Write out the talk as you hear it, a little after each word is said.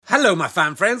Hello, my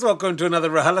fan friends. Welcome to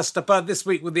another RHLSTP, this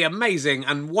week with the amazing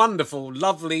and wonderful,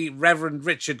 lovely Reverend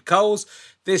Richard Coles.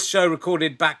 This show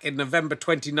recorded back in November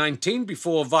 2019,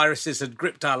 before viruses had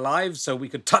gripped our lives so we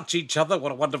could touch each other.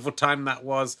 What a wonderful time that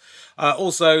was.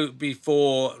 Also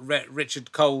before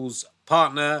Richard Coles'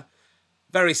 partner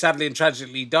very sadly and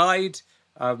tragically died.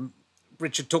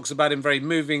 Richard talks about him very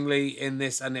movingly in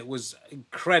this, and it was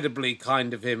incredibly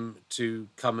kind of him to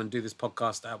come and do this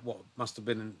podcast at what must have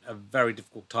been a very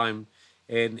difficult time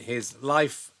in his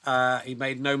life. He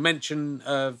made no mention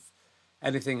of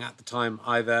anything at the time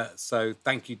either, so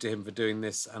thank you to him for doing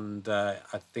this, and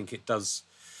I think it does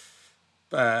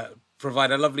provide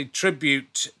a lovely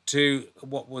tribute to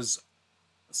what was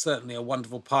certainly a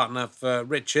wonderful partner for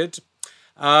Richard.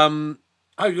 I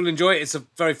hope you'll enjoy it. It's a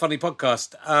very funny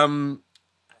podcast.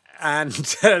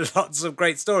 And lots of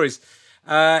great stories.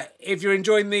 If you're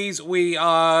enjoying these, we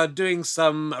are doing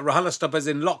some RHLSTPs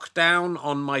in lockdown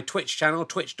on my Twitch channel,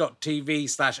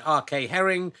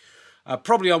 twitch.tv/rkherring.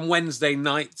 Probably on Wednesday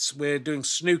nights. We're doing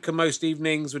snooker most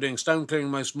evenings. We're doing stone clearing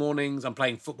most mornings. I'm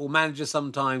playing Football Manager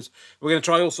sometimes. We're going to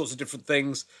try all sorts of different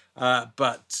things.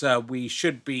 But we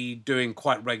should be doing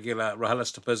quite regular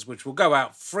RHLSTPs, which will go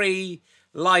out free,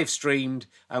 live streamed,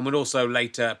 and will also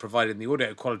later, provided the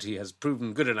audio quality has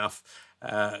proven good enough,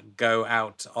 go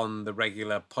out on the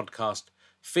regular podcast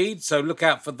feed. So look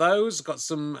out for those. Got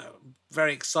some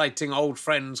very exciting old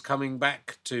friends coming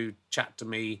back to chat to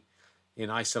me in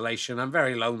isolation. I'm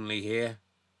very lonely here,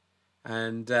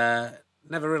 and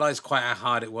never realised quite how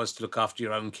hard it was to look after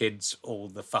your own kids all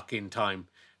the fucking time.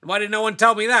 And why did no one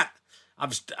tell me that?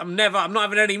 I'm not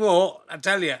having any more, I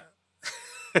tell you.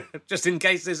 Just in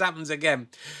case this happens again.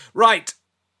 Right,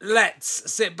 let's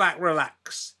sit back,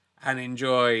 relax, and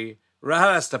enjoy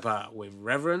RHLSTP with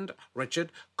Reverend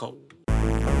Richard Coles.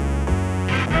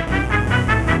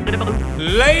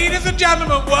 Ladies and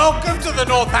gentlemen, welcome to the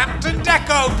Northampton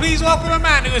Deco. Please welcome a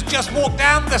man who has just walked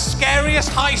down the scariest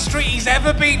high street he's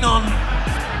ever been on.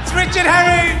 It's Richard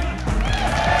Herring!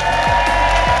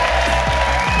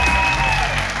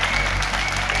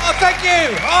 Oh, thank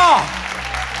you! Oh!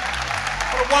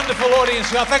 What a wonderful audience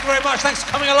you are. Thank you very much. Thanks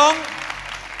for coming along.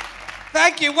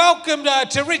 Thank you. Welcome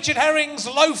to Richard Herring's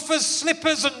Loafers,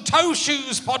 Slippers and Toe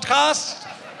Shoes podcast.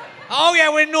 Oh, yeah,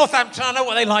 we're in Northampton. I know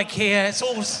what they like here. It's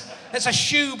a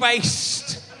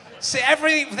shoe-based. See,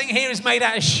 everything here is made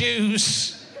out of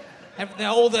shoes.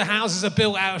 All the houses are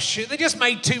built out of shoes. They just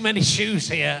made too many shoes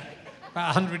here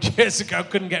about 100 years ago.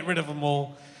 Couldn't get rid of them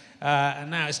all. And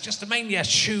now it's just mainly a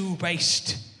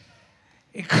shoe-based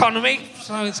economy,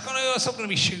 so it's not going to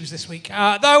be shoes this week.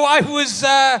 Though I was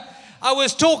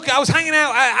hanging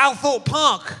out at Althorpe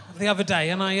Park the other day,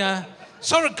 and I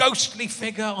saw a ghostly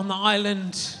figure on the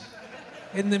island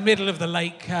in the middle of the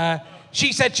lake.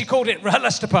 She said she called it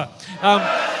RHLSTP.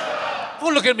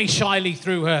 Looking at me shyly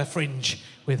through her fringe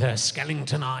with her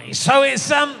skeleton eyes. So it's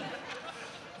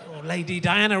Lady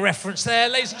Diana reference there,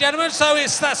 ladies and gentlemen. So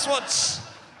that's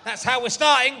how we're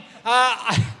starting.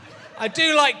 I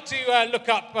do like to look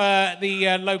up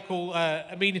the local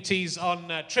amenities on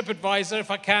TripAdvisor if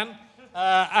I can.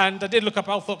 And I did look up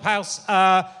Althorpe House.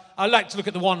 I like to look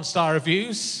at the one-star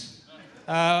reviews.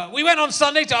 We went on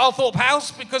Sunday to Althorpe House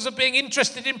because of being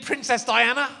interested in Princess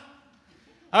Diana,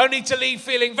 only to leave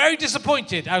feeling very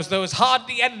disappointed, as there was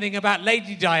hardly anything about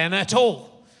Lady Diana at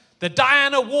all. The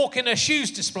Diana walk in her shoes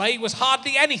display was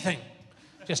hardly anything.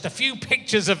 Just a few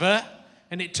pictures of her,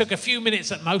 and it took a few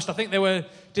minutes at most. I think they were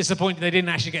disappointed they didn't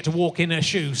actually get to walk in her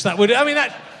shoes.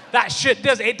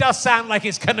 It does sound like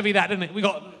it's going to be that, doesn't it?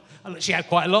 She had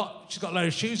quite a lot. She's got a load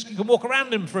of shoes. You can walk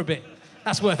around them for a bit.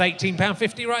 That's worth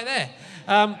 £18.50 right there.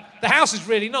 The house is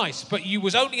really nice, but you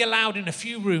was only allowed in a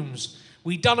few rooms.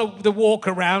 We'd done the walk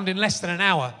around in less than an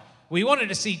hour. We wanted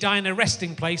to see Diana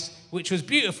resting place, which was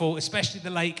beautiful, especially the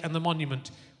lake and the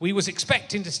monument. We was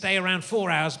expecting to stay around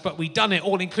 4 hours, but we'd done it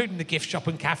all, including the gift shop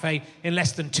and cafe, in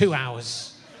less than 2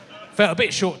 hours. Felt a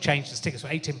bit short-changed. The tickets were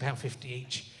 £18.50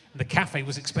 each, and the cafe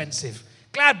was expensive.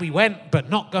 Glad we went, but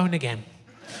not going again.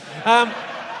 I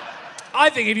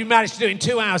think if you managed to do it in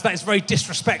 2 hours, that is very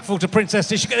disrespectful to Princess.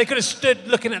 They could have stood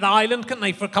looking at the island, couldn't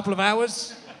they, for a couple of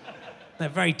hours? They're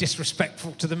very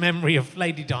disrespectful to the memory of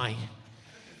Lady Di.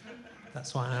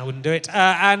 That's why I wouldn't do it.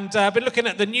 And I've been looking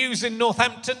at the news in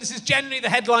Northampton. This is generally the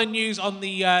headline news on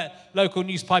the local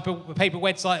newspaper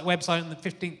website on the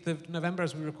 15th of November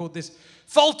as we record this.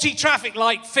 Faulty traffic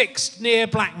light fixed near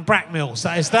Brackmills.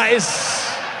 That's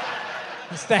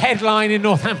the headline in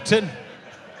Northampton.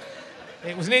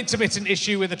 It was an intermittent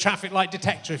issue with a traffic light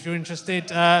detector, if you're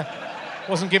interested.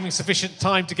 Wasn't giving sufficient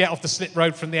time to get off the slip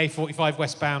road from the A45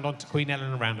 westbound onto Queen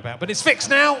Eleanor roundabout. But it's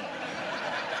fixed now.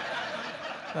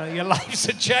 Your life's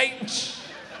a change.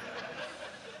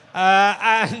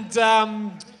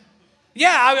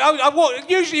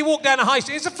 Usually you walk down a high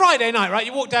street. It's a Friday night, right?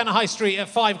 You walk down a high street at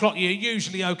 5 o'clock, you're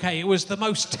usually okay. It was the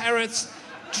most terrorist.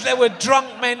 There were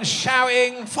drunk men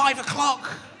shouting, 5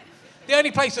 o'clock. The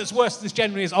only place that's worse than this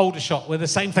generally is Aldershot, where the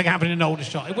same thing happened in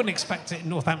Aldershot. I wouldn't expect it in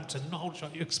Northampton. Not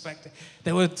Aldershot, you expect it.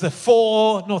 There were the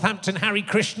 4 Northampton Harry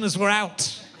Krishnas were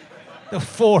out. There were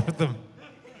 4 of them.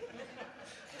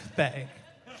 Pathetic.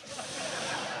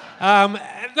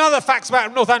 Another facts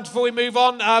about Northampton before we move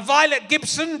on. Violet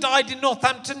Gibson died in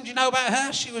Northampton. Do you know about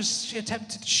her? She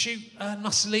attempted to shoot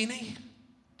Mussolini.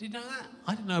 Did you know that?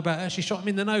 I didn't know about her. She shot him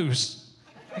in the nose.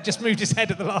 He just moved his head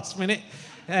at the last minute.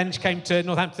 And she came to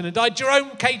Northampton and died.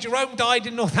 Jerome died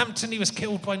in Northampton. He was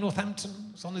killed by Northampton.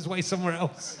 He was on his way somewhere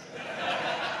else.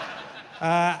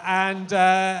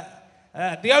 The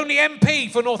only MP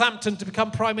for Northampton to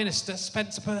become Prime Minister,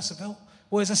 Spencer Perceval,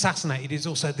 was assassinated. He's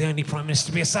also the only Prime Minister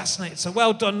to be assassinated. So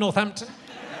well done, Northampton.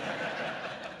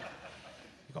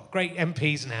 You've got great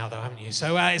MPs now, though, haven't you?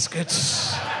 So it's good.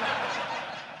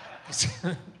 It's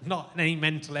not any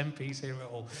mental MPs here at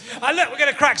all. Look, we're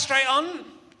going to crack straight on.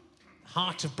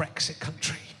 Heart of Brexit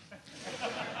country.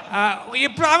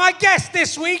 My guest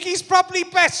this week, he's probably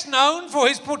best known for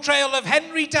his portrayal of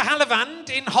Henry de Havilland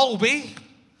in Holby.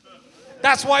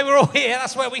 That's why we're all here.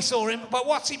 That's where we saw him. But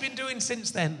what's he been doing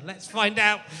since then? Let's find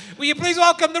out. Will you please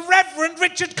welcome the Reverend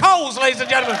Richard Coles, ladies and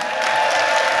gentlemen.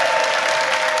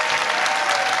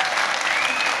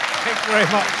 Thank you very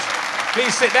much.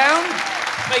 Please sit down.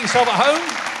 Make yourself at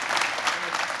home.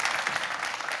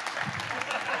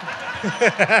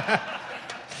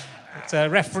 It's a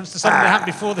reference to something that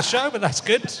happened before the show, but that's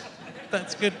good.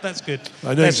 That's good.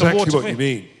 I know exactly what you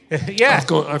mean. Yeah.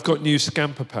 I've got new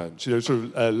scamper pants, sort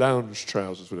of lounge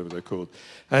trousers, whatever they're called,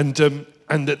 and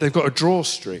they've got a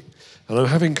drawstring, and I'm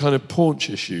having kind of paunch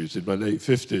issues in my late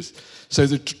 50s, so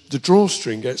the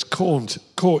drawstring gets caught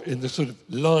in the sort of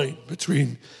line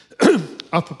between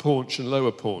upper paunch and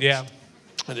lower paunch, yeah,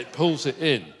 and it pulls it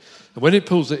in, and when it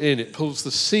pulls it in, it pulls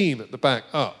the seam at the back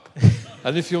up.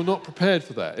 And if you're not prepared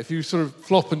for that, if you sort of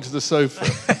flop into the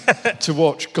sofa to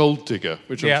watch Gold Digger,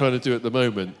 which I'm trying to do at the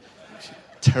moment,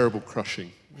 terrible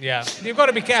crushing. Yeah, you've got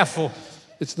to be careful.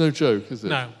 It's no joke, is it?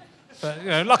 No.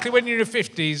 But, luckily when you're in your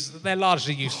 50s, they're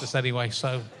largely useless anyway,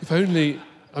 so... If only...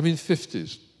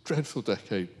 50s, dreadful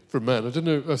decade for a man. I don't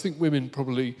know, I think women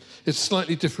probably... It's a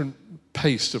slightly different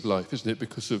pace of life, isn't it,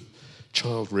 because of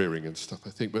child rearing and stuff,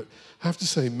 I think. But I have to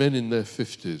say, men in their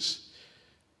 50s...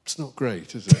 It's not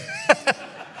great, is it?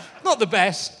 Not the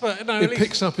best, but no. It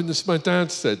picks up in the... My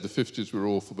dad said the 50s were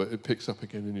awful, but it picks up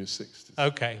again in your 60s.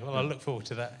 Okay, well, I look forward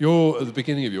to that. You're at the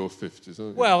beginning of your 50s,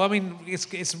 aren't you? Well,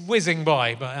 it's whizzing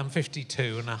by, but I'm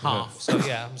 52 and a half, so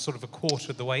yeah, I'm sort of a quarter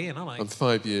of the way in, aren't I? I'm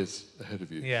 5 years ahead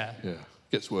of you. Yeah. Yeah,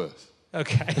 gets worse.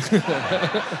 Okay.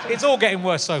 It's all getting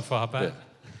worse so far, but...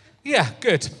 Yeah,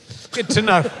 good. Good to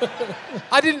know.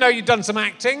 I didn't know you'd done some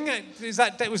acting. Is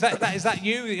that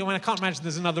you? I can't imagine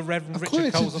there's another Reverend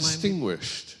Richard Coles on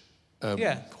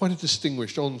quite a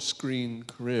distinguished on-screen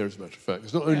career, as a matter of fact.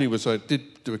 Because not only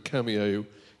did do a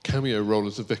cameo role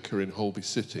as a vicar in Holby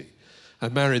City. I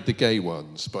married the gay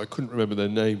ones, but I couldn't remember their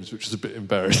names, which was a bit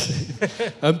embarrassing.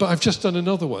 But I've just done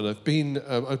another one. I've been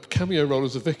a cameo role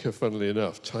as a vicar, funnily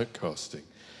enough, typecasting.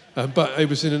 But I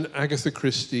was in an Agatha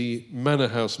Christie Manor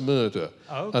House murder,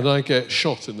 and I get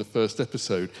shot in the first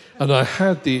episode, and I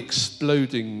had the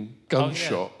exploding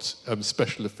gunshot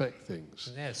special effect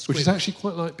things, which is actually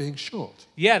quite like being shot.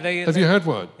 Yeah, have you had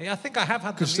one? Yeah, I think I have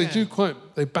had them. Because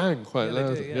they bang quite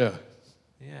loudly. Yeah.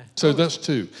 So that's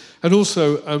 2, and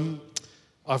also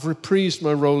I've reprised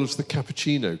my role as the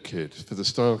Cappuccino Kid for the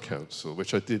Style Council,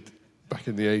 which I did back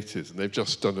in the 80s, and they've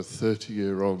just done a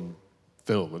 30-year-on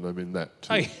film, and I'm in that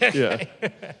too. Yeah.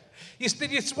 You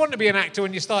just wanted to be an actor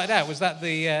when you started out. Was that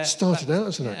the... Started out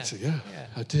as an actor, yeah.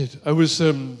 I did. I was...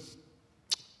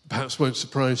 perhaps won't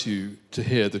surprise you to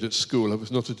hear that at school I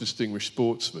was not a distinguished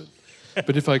sportsman.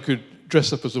 But if I could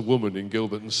dress up as a woman in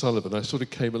Gilbert and Sullivan, I sort of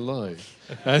came alive.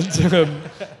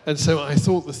 And so I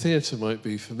thought the theatre might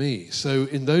be for me. So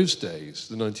in those days,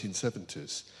 the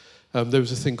 1970s, there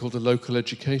was a thing called the Local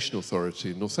Education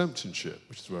Authority in Northamptonshire,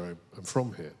 which is where I'm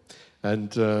from here.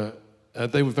 And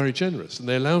they were very generous, and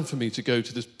they allowed for me to go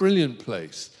to this brilliant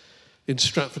place in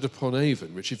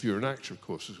Stratford-upon-Avon, which, if you're an actor, of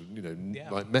course, is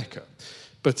like Mecca.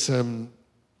 But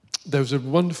there is a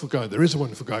wonderful guy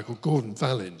called Gordon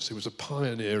Vallins, who was a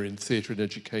pioneer in theatre and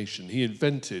education. He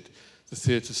invented the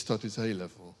Theatre Studies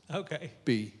A-level. Okay.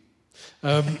 B.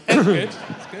 That's good.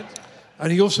 That's good.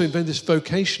 And he also invented this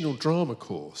vocational drama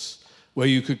course where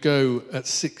you could go at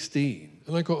 16,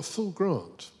 and I got a full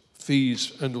grant.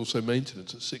 fees and also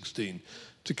maintenance at 16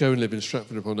 to go and live in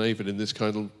Stratford-upon-Avon in this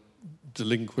kind of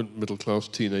delinquent middle-class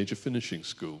teenager finishing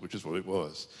school, which is what it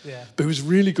was. Yeah. But it was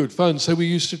really good fun. So we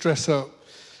used to dress up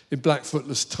in black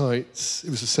footless tights. It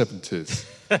was the 70s.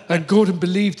 And Gordon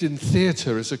believed in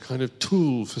theatre as a kind of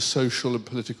tool for social and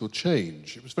political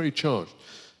change. It was very charged.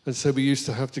 And so we used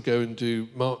to have to go and do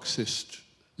Marxist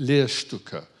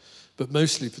Lehrstücke, but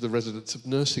mostly for the residents of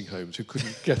nursing homes who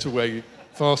couldn't get away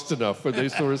fast enough when they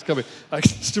saw us coming. I can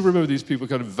still remember these people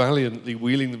kind of valiantly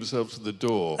wheeling themselves to the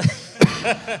door.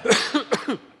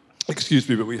 Excuse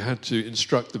me, but we had to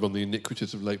instruct them on the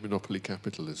iniquities of late monopoly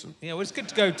capitalism. Yeah, well, it's good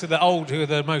to go to the old who are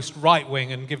the most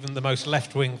right-wing and give them the most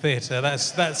left-wing theatre.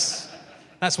 That's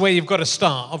where you've got to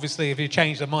start. Obviously, if you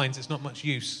change their minds, it's not much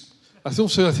use. I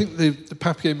think the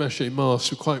papier-mâché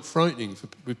masks were quite frightening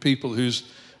with people who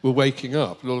were waking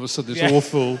up, and all of a sudden this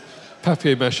awful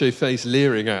papier-mâché face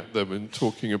leering at them and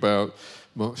talking about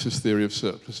Marxist theory of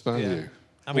surplus value. Yeah.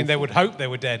 I mean, they would hope they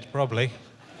were dead, probably.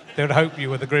 They would hope you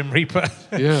were the Grim Reaper.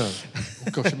 Yeah.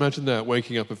 Gosh, imagine that,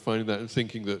 waking up and finding that and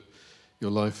thinking that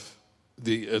your life,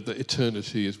 the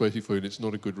eternity is waiting for you and it's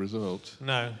not a good result.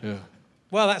 No. Yeah.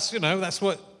 Well, that's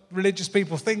what religious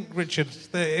people think, Richard.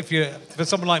 That for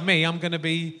someone like me, I'm going to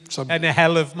be in a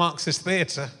hell of Marxist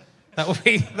theatre. That would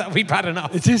be bad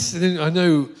enough. It is. I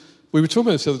know. We were talking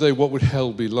about this the other day. What would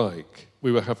hell be like?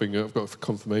 We were having. I've got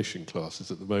confirmation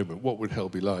classes at the moment. What would hell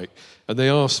be like? And they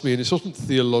asked me, and it wasn't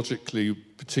theologically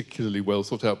particularly well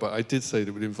thought out, but I did say that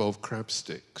it would involve crab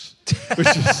sticks, which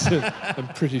is. I'm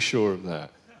pretty sure of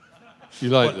that. You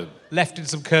like them? Left in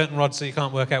some curtain rods so you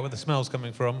can't work out where the smell's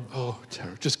coming from. Oh,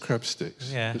 terrible. Just crab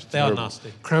sticks. Yeah, Just they are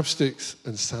nasty. Crab sticks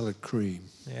and salad cream.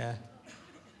 Yeah.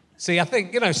 See, I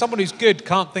think, someone who's good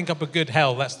can't think up a good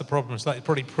hell. That's the problem. So that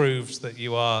probably proves that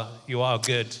you are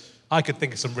good. I could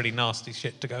think of some really nasty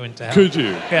shit to go into hell. Could you?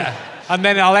 Yeah. And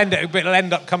then it'll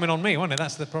end up coming on me, won't it?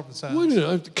 That's the problem.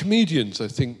 So comedians, I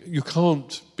think, you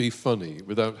can't be funny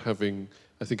without having,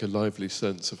 I think, a lively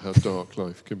sense of how dark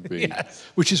life can be. Yes.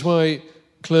 Which is why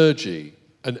clergy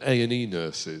and A&E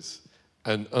nurses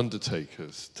and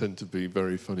undertakers tend to be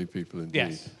very funny people indeed.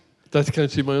 Yes. That's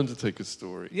kind of my undertaker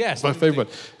story. Yes. My favourite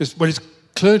one. It's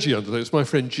clergy undertaker. It's my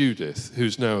friend Judith,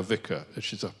 who's now a vicar, and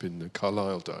she's up in the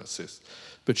Carlisle diocese.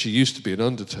 But she used to be an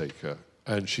undertaker,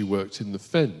 and she worked in the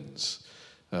Fens,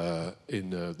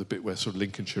 in the bit where sort of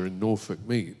Lincolnshire and Norfolk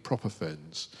meet, proper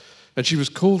Fens. And she was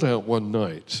called out one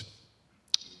night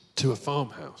to a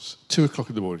farmhouse, 2 o'clock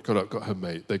in the morning, got her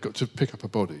mate, they got to pick up a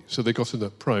body. So they got in a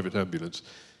private ambulance.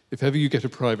 If ever you get a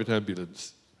private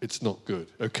ambulance, it's not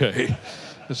good, okay?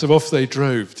 And so off they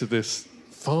drove to this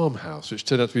farmhouse, which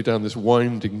turned out to be down this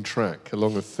winding track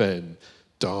along a fen,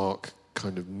 dark,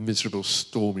 kind of miserable,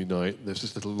 stormy night. And there's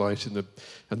this little light and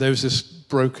there was this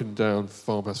broken down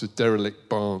farmhouse with derelict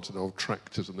barns and old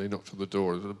tractors, and they knocked on the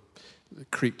door, and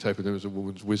it creaked open, there was a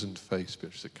woman's wizened face,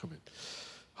 but she said, come in.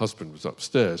 Husband was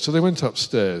upstairs. So they went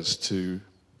upstairs to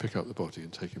pick up the body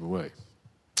and take him away.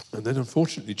 And then,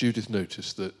 unfortunately, Judith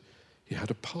noticed that he had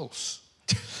a pulse.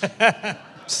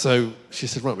 So she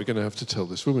said, right, we're going to have to tell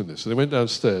this woman this. So they went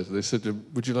downstairs and they said,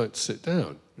 would you like to sit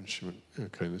down? And she went,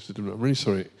 okay. And they said, I'm really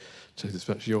sorry to say this,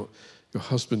 but actually your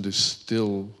husband is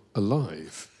still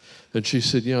alive. And she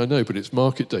said, yeah, I know, but it's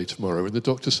market day tomorrow, and the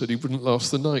doctor said he wouldn't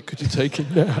last the night. Could you take him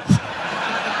now?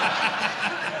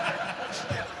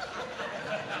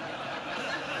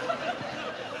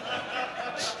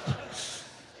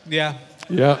 Yeah.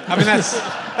 Yeah. I mean,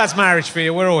 that's marriage for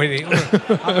you. I've only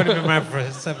been married for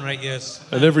 7 or 8 years.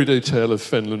 An everyday tale of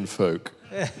Fenland folk.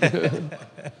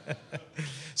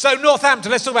 So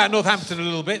Northampton, let's talk about Northampton a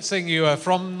little bit, seeing you are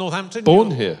from Northampton.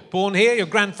 Born here. Born here. Your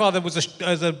grandfather was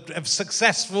a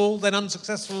successful, then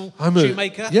unsuccessful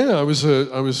shoemaker. I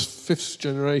was fifth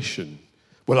generation.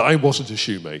 Well, I wasn't a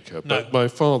shoemaker, but my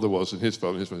father was, and his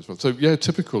father, and his father. So yeah,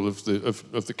 typical of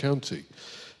the county.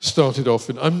 Started off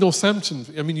in... I'm Northampton...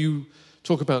 I mean, you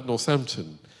talk about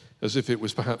Northampton as if it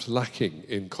was perhaps lacking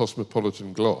in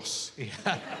cosmopolitan gloss.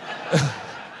 Yeah.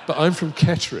 But I'm from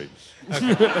Kettering.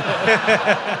 Okay.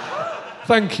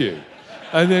 Thank you.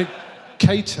 And then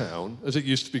K-Town, as it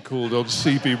used to be called on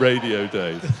CB radio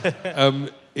days,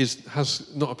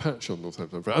 has not a patch on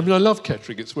Northampton. I mean, I love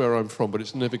Kettering, it's where I'm from, but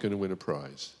it's never going to win a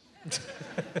prize.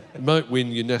 It might win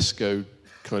UNESCO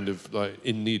kind of like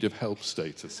in need of help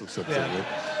status or something.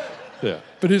 Yeah.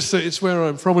 But it's where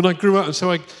I'm from, and I grew up, and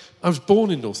so I was born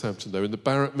in Northampton, though, in the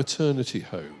Barratt maternity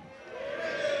home.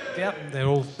 Yep,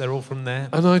 they're all from there.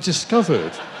 And I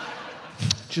discovered,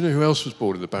 do you know who else was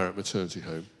born in the Barratt maternity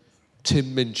home?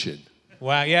 Tim Minchin.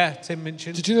 Wow, yeah, Tim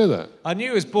Minchin. Did you know that? I knew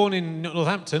he was born in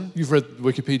Northampton. You've read the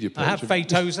Wikipedia page. I have. Faye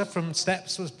Tozer from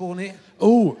Steps was born here.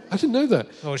 Oh, I didn't know that.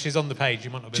 Oh, she's on the page.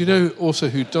 You might not be. Do you know also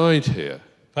who died here?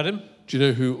 Pardon? Do you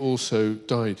know who also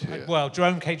died here? Well,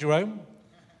 Jerome K. Jerome.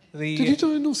 Did he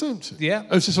die in Northampton? Yeah.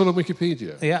 Oh, is this all on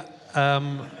Wikipedia? Yeah.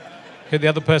 Who the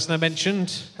other person I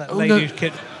mentioned? That lady who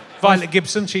kid, Violet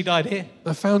Gibson. She died here.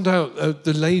 I found out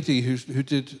the lady who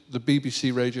did the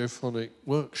BBC radiophonic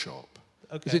workshop.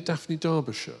 Okay. Is it Daphne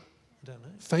Derbyshire? I don't know.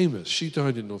 Famous. She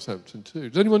died in Northampton too.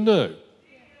 Does anyone know?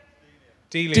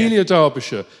 Delia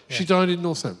Derbyshire. Yeah. She died in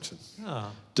Northampton. Oh.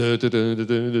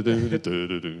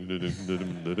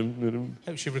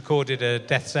 Hope she recorded a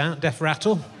death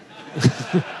rattle.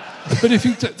 But if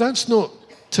that's not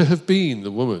to have been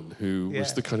the woman who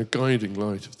was the kind of guiding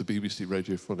light of the BBC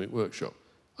radiophonic workshop.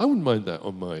 I wouldn't mind that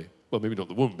on my, well, maybe not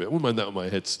the woman bit, I wouldn't mind that on my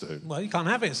headstone. Well, you can't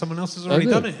have it. Someone else has already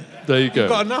done it. There you go. You've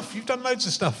got enough. You've done loads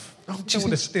of stuff. Oh, you don't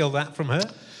want to steal that from her.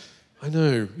 I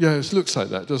know. Yeah, it looks like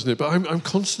that, doesn't it? But I'm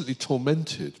constantly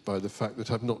tormented by the fact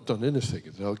that I've not done anything.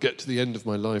 And I'll get to the end of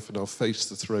my life and I'll face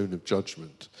the throne of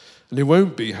judgment. And it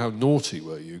won't be how naughty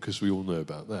were you, because we all know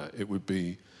about that. It would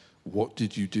be, what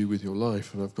did you do with your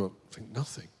life? And I've got, I think,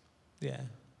 nothing. Yeah.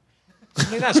 I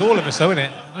mean, that's all of us, though, isn't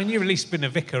it? I mean, you've at least been a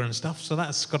vicar and stuff, so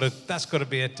that's got to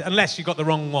be unless you got the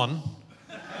wrong one.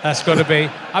 That's got to be.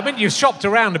 I mean, you've shopped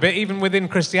around a bit, even within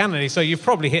Christianity, so you've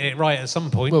probably hit it right at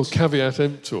some point. Well, caveat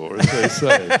emptor, as they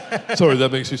say. Sorry,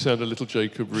 that makes you sound a little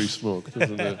Jacob Rees-Mogg,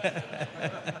 doesn't it?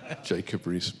 Jacob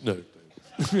Rees... No.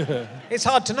 It's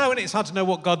hard to know, isn't it? It's hard to know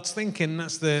what God's thinking.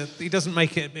 He doesn't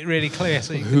make it really clear.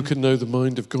 So who can know the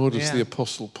mind of God, as the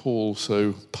Apostle Paul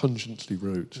so pungently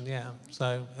wrote? Yeah.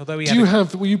 So, although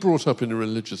were you brought up in a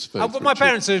religious faith? Well, my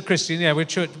parents are Christian. Yeah, we're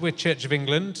Church of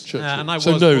England, and I was.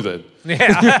 So no, then.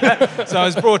 Yeah. So I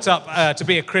was brought up to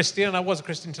be a Christian. And I was a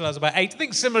Christian until I was about 8. I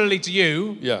think similarly to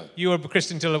you. Yeah. You were a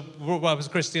Christian until I was a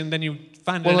Christian. Then you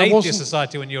found an atheist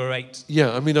society when you were 8.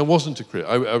 Yeah, I mean, I wasn't a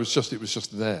Christian. It was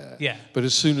just there. Yeah. But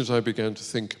as soon as I began to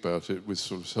think about it with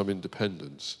sort of some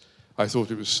independence, I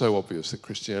thought it was so obvious that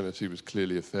Christianity was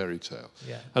clearly a fairy tale.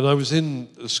 Yeah. And I was in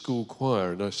the school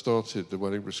choir, and I started the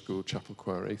Wellingborough School Chapel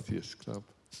Choir Atheist Club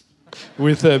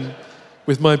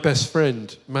with my best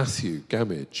friend, Matthew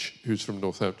Gamage, who's from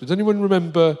Northampton. Does anyone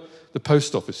remember the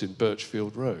post office in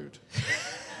Birchfield Road?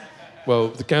 Well,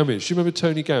 the Gamage. Do you remember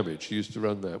Tony Gamage? He used to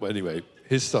run that. Well, anyway,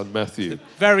 his son, Matthew.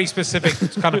 Very specific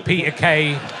kind of Peter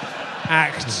Kay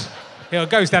act.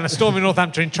 Goes down a storm in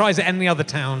Northampton and tries at any other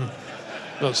town.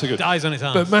 Not so good. Dies on its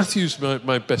arse. But Matthew's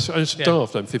my best friend. It's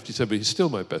daft, I'm 57, but he's still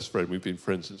my best friend. We've been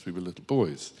friends since we were little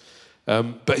boys.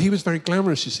 But he was very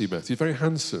glamorous, you see, Matthew, very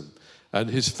handsome. And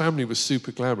his family was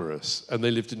super glamorous, and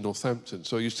they lived in Northampton.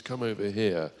 So I used to come over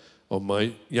here on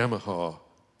my Yamaha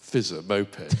Fizzer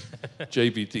moped,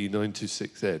 JBD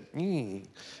 926N.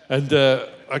 And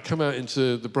I come out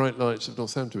into the bright lights of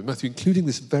Northampton with Matthew, including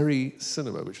this very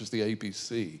cinema, which was the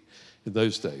ABC in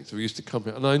those days. We used to come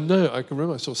here. And I can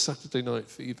remember I saw Saturday Night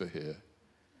Fever here.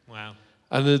 Wow.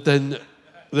 And then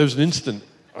there was an incident,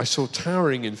 I saw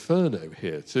Towering Inferno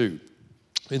here too.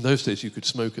 In those days, you could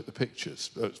smoke at the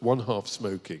pictures. It's one half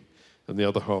smoking and the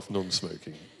other half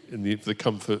non-smoking, in the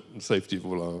comfort and safety of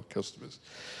all our customers.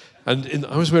 And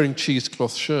I was wearing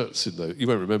cheesecloth shirts in those. You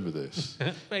won't remember this.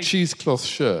 Cheesecloth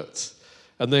shirts.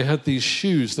 And they had these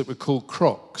shoes that were called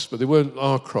Crocs, but they weren't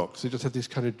our Crocs. They just had this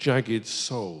kind of jagged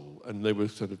sole, and they were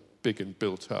sort of big and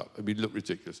built up. I mean, looked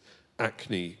ridiculous.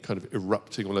 Acne kind of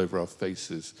erupting all over our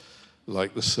faces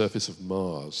like the surface of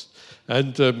Mars.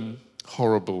 And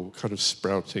horrible kind of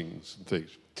sproutings and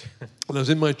things. And I was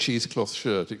in my cheesecloth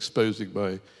shirt exposing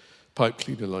my pipe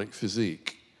cleaner-like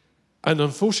physique. And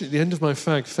unfortunately, the end of my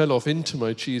fag fell off into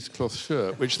my cheesecloth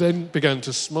shirt, which then began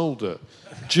to smoulder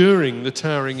during the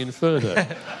Towering Inferno.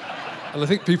 And I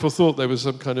think people thought there was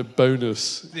some kind of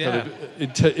bonus, kind of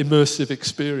immersive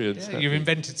experience. Yeah, you've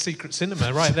invented secret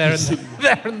cinema right there and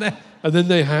there and there. And then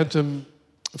they had...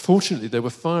 Fortunately, there were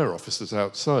fire officers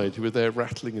outside who were there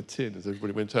rattling a tin as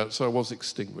everybody went out, so I was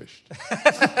extinguished.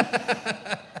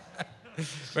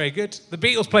 Very good. The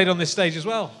Beatles played on this stage as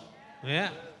well. Yeah.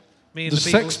 Me and the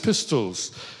Sex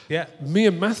Pistols. Yeah. Me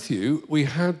and Matthew, we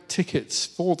had tickets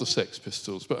for the Sex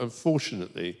Pistols, but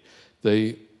unfortunately,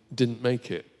 they didn't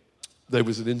make it. There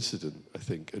was an incident, I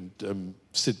think, and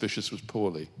Sid Vicious was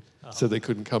poorly, so they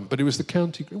couldn't come. But it was the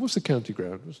county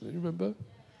ground, wasn't it? You remember?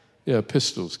 Yeah,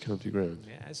 Pistols, county ground.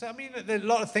 Yeah, so I mean, there are a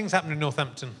lot of things happening in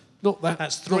Northampton.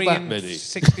 That's 3 not that in many.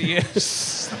 60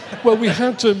 years. Well, we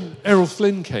had Errol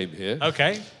Flynn came here.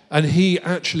 Okay. And he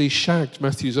actually shagged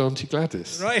Matthew's Auntie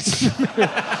Gladys. Right.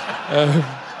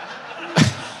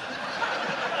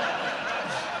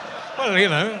 Well,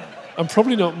 I'm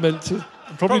probably not meant to.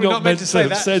 I'm probably not meant to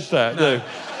have said that. No.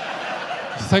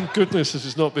 Thank goodness this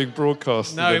is not being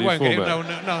broadcast in any format. No, it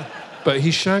won't. No. But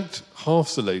he shagged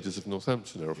half the ladies of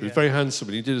Northampton Errol. He was very handsome,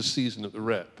 and he did a season at the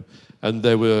Rep. And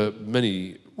there were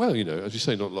many, well, you know, as you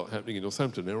say, not a lot happening in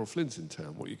Northampton. Errol Flynn's in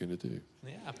town. What are you going to do?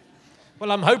 Yeah.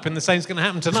 Well, I'm hoping the same's going to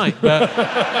happen tonight. But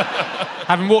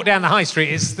having walked down the high street,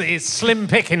 it's slim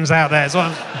pickings out there as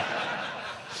well.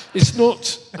 It's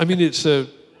not, I mean, it's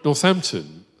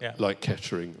Northampton, like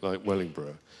Kettering, like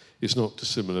Wellingborough, is not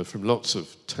dissimilar from lots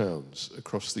of towns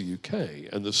across the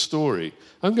UK. And the story,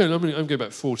 I'm going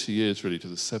back 40 years really to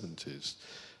the 70s.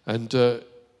 And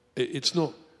it's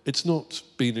not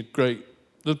been a great,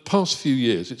 the past few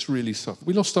years, it's really suffered.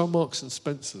 We lost our Marks and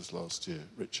Spencers last year,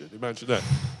 Richard. Imagine that.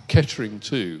 Kettering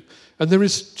too. And there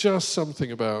is just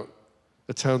something about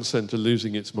a town centre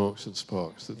losing its Marks and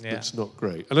Sparks that's not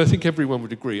great. And I think everyone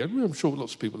would agree. I mean, I'm sure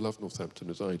lots of people love Northampton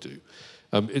as I do.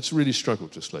 It's really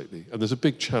struggled just lately. And there's a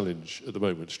big challenge at the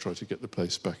moment to try to get the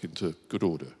place back into good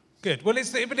order. Good. Well,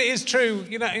 but it is true.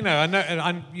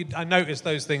 I noticed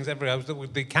those things everywhere.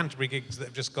 With the Canterbury gigs that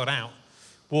have just got out,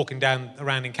 walking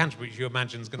around in Canterbury, which you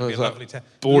imagine is going to be a lovely town.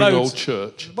 Boring old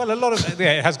church. Well, a lot of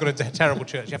it has got a terrible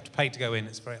church. You have to pay to go in.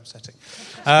 It's very upsetting.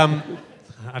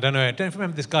 I don't know. I don't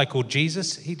remember this guy called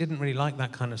Jesus. He didn't really like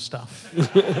that kind of stuff.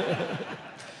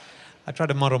 I try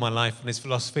to model my life on his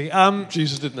philosophy.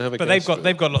 Jesus didn't have a. But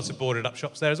they've got lots of boarded up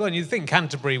shops there as well. And you'd think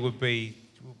Canterbury would be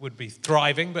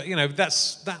thriving, but you know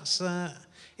that's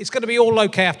it's going to be all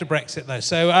okay after Brexit though.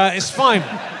 So it's fine.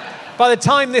 By the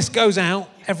time this goes out,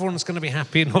 everyone's going to be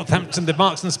happy in Northampton. The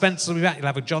Marks and Spencers will be back. You'll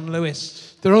have a John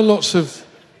Lewis. There are lots of.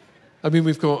 I mean,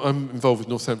 I'm involved with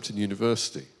Northampton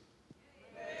University.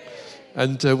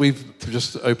 And we've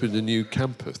just opened a new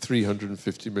campus,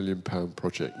 £350 million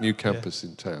project, new campus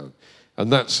in town. And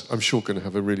that's, I'm sure, going to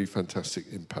have a really fantastic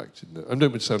impact. I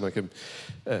don't sound like I'm,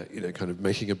 kind of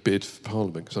making a bid for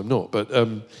Parliament, because I'm not. But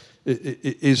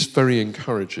it is very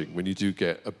encouraging when you do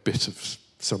get a bit of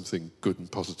something good and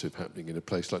positive happening in a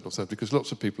place like Northampton, because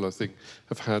lots of people, I think,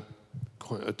 have had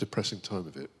quite a depressing time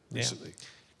of it recently.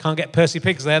 Can't get Percy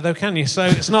Pigs there, though, can you? So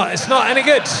it's not any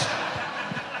good.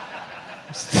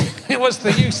 What's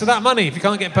the use of that money if you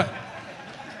can't get...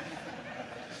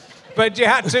 But you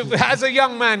had to, as a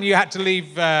young man, you had to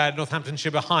leave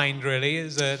Northamptonshire behind, really,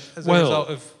 as a result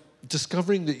of...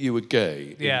 Discovering that you were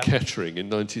gay in Kettering in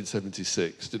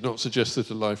 1976 did not suggest that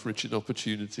a life rich in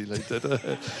opportunity lay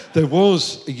there. There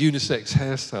was a unisex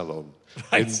hair salon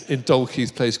in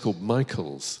Dalkeith Place called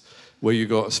Michael's, where you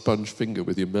got a sponge finger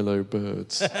with your mellow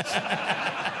birds.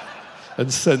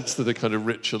 And sensed that a kind of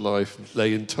richer life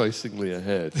lay enticingly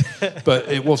ahead. But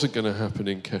it wasn't going to happen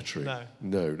in Kettering.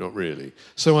 No, not really.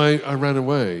 So I ran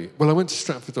away. Well, I went to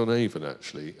Stratford-on-Avon,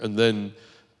 actually, and then,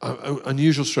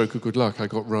 unusual stroke of good luck, I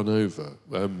got run over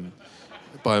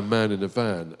by a man in a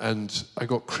van, and I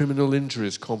got criminal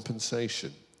injuries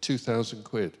compensation,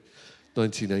 £2,000,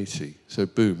 1980. So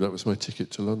boom, that was my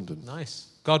ticket to London. Nice.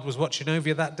 God was watching over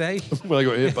you that day? Well, I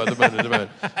got hit by the man in the van.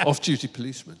 Off-duty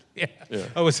policeman. Yeah.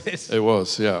 Oh, was it? It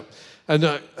was, yeah. And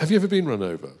have you ever been run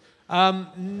over?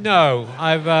 No.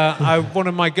 One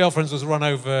of my girlfriends was run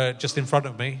over just in front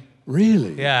of me.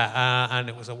 Really? Yeah, and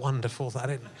it was a wonderful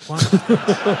thing.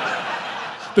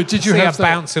 But did you have her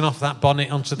bouncing off that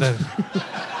bonnet onto the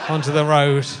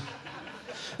road?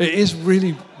 It is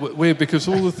really weird because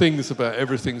all the things about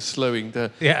everything slowing down.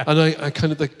 Yeah. And I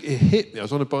kind of, it hit me. I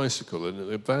was on a bicycle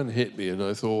and a van hit me and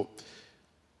I thought,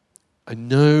 I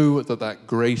know that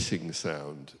grating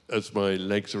sound as my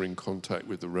legs are in contact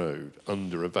with the road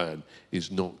under a van is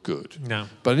not good. No.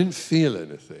 But I didn't feel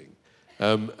anything.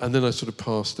 And then I sort of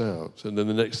passed out. And then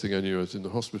the next thing I knew, I was in the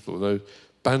hospital and I was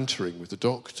bantering with the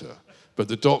doctor. But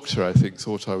the doctor, I think,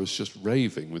 thought I was just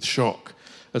raving with shock.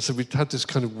 And so we had this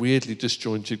kind of weirdly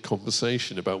disjointed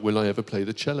conversation about will I ever play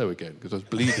the cello again, because I was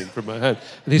bleeding from my hand.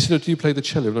 And he said, "Oh, do you play the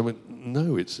cello?" And I went,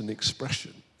 "No, it's an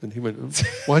expression." And he went,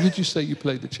 "Why did you say you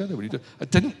played the cello?" When you do? I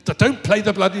don't play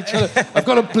the bloody cello. I've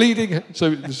got a bleeding hand.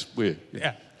 So it was weird.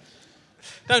 Yeah.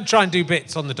 Don't try and do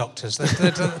bits on the doctors.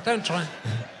 Don't try.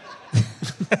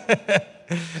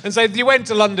 And so you went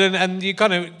to London and you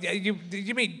kind of, did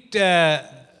you meet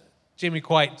Jimmy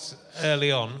quite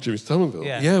early on? Jimmy Somerville?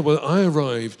 Yeah, well, I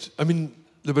arrived, I mean,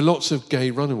 there were lots of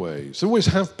gay runaways. There always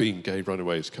have been gay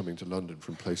runaways coming to London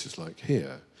from places like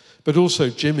here. But also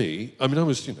Jimmy, I mean, I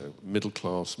was,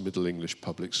 middle-class, Middle English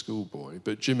public school boy,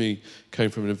 but Jimmy came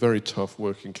from a very tough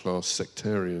working-class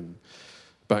sectarian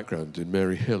background in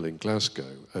Mary Hill in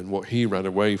Glasgow, and what he ran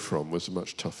away from was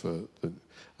much tougher than...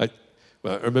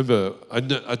 I remember,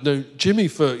 I'd known Jimmy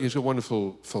he's got a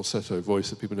wonderful falsetto voice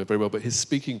that people know very well, but his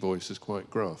speaking voice is quite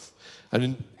gruff.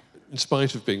 And in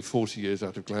spite of being 40 years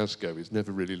out of Glasgow, he's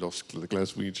never really lost the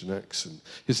Glaswegian accent.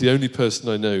 He's the only person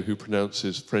I know who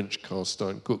pronounces French cast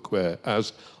iron cookware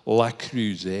as La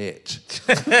Cruzette.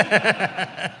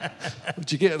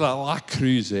 Did you get that La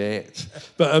Cruzette?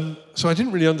 But so I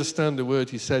didn't really understand a word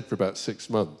he said for about 6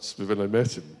 months, but when I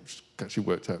met him, which actually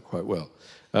worked out quite well.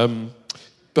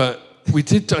 But we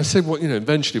did. I said, well,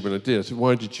 eventually when I did, I said,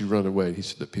 why did you run away? He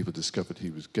said that people discovered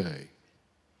he was gay.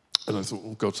 And I thought,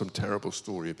 oh God, some terrible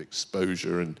story of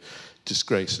exposure and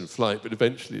disgrace and flight. But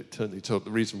eventually it turned out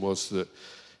the reason was that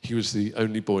he was the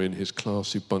only boy in his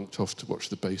class who bunked off to watch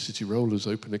the Bay City Rollers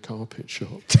open a carpet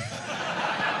shop.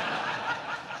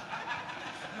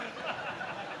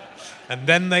 And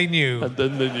then they knew. And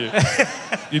then they knew.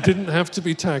 You didn't have to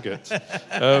be Taggart.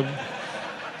 And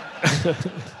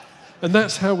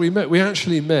that's how we met. We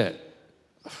actually met.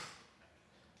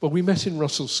 Well, we met in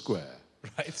Russell Square,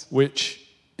 right, which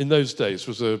in those days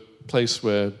was a place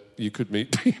where you could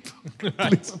meet people.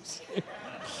 Right.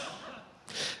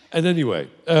 And anyway,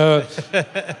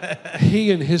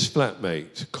 he and his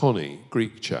flatmate, Connie,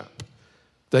 Greek chap,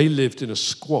 they lived in a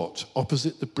squat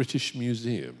opposite the British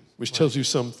Museum, which tells you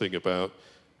something about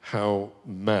how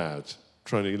mad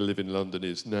trying to live in London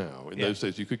is now. In those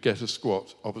days, you could get a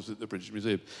squat opposite the British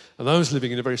Museum. And I was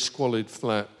living in a very squalid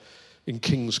flat in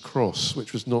King's Cross,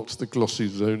 which was not the glossy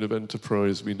zone of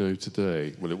enterprise we know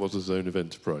today. Well, it was a zone of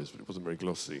enterprise, but it wasn't very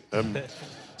glossy.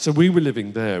 So we were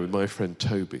living there with my friend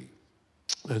Toby.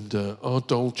 And our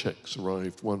dole checks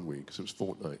arrived one week, so it was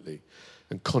fortnightly.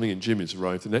 And Connie and Jimmy's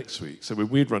arrived the next week. So when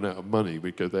we'd run out of money,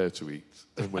 we'd go there to eat.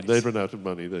 And when they'd run out of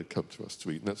money, they'd come to us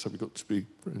to eat. And that's how we got to be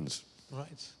friends.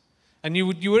 Right. And you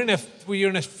were in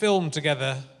a film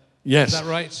together. Yes. Is that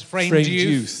right? Framed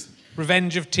Youth.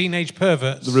 Revenge of Teenage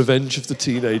Perverts. The Revenge of the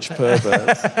Teenage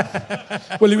Perverts.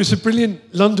 Well, it was a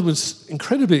brilliant... London was an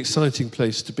incredibly exciting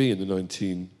place to be in the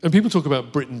And people talk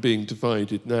about Britain being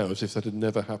divided now as if that had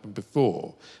never happened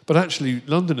before. But actually,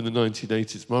 London in the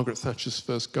 1980s, Margaret Thatcher's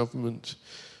first government,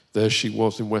 there she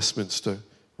was in Westminster,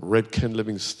 Red Ken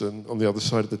Livingstone on the other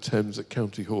side of the Thames at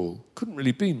County Hall. Couldn't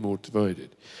really be more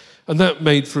divided. And that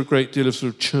made for a great deal of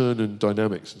sort of churn and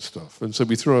dynamics and stuff. And so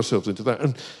we threw ourselves into that.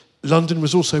 And London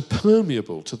was also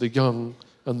permeable to the young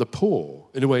and the poor.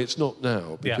 In a way, it's not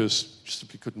now, because you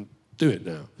simply couldn't do it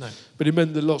now. No. But it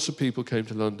meant that lots of people came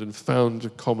to London, found a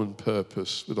common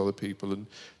purpose with other people, and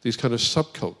these kind of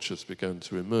subcultures began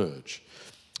to emerge.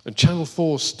 And Channel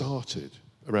 4 started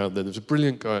around then. There was a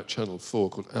brilliant guy at Channel 4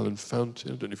 called Alan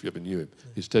Fountain. I don't know if you ever knew him.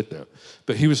 He's dead now.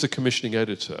 But he was the commissioning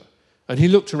editor. And he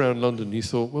looked around London and he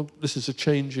thought, well, this is a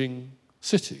changing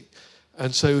city.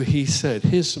 And so he said,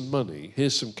 here's some money,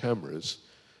 here's some cameras,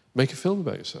 make a film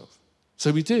about yourself.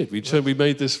 So we did. We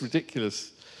made this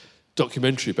ridiculous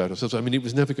documentary about ourselves. I mean, it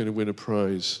was never going to win a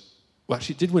prize. Well,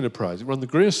 actually, it did win a prize. It won the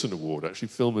Grierson Award, actually,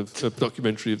 Film of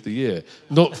Documentary of the Year.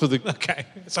 Not for the... Okay,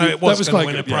 so it was going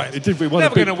to win a prize. Yeah, it did. We won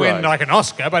never going to win like an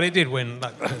Oscar, but it did win.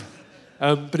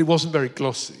 But it wasn't very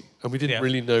glossy, and we didn't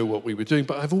really know what we were doing.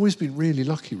 But I've always been really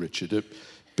lucky, Richard, at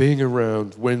being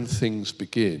around when things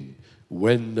begin,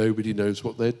 when nobody knows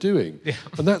what they're doing. Yeah.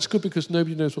 And that's good because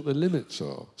nobody knows what their limits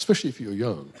are, especially if you're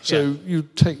young. So you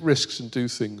take risks and do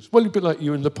things. Well, a bit like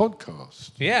you in the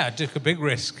podcast. Yeah, I took a big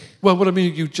risk. Well, what I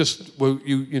mean, you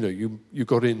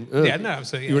got in early. Yeah, no,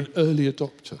 absolutely. You're an early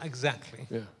adopter. Exactly.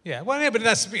 Yeah. Yeah. Well, yeah, but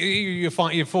that's you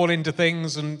fall into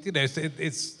things, and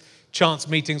it's chance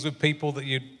meetings with people that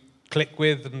you click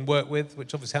with and work with,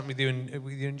 which obviously happened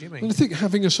with you and Jimmy. And I think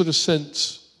having a sort of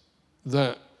sense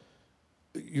that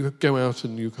you go out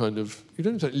and you don't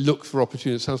exactly look for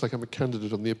opportunities. It sounds like I'm a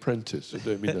candidate on The Apprentice. I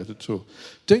don't mean that at all.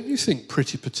 Don't you think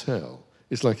Priti Patel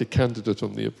is like a candidate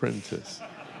on The Apprentice?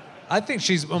 I think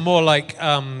she's more like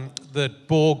the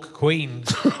Borg Queen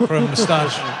from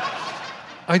Moustache.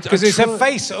 Because it's her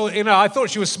face, I thought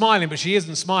she was smiling, but she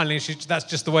isn't smiling. That's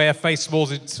just the way her face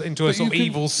falls into a sort of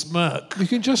evil smirk. You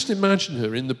can just imagine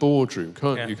her in the boardroom,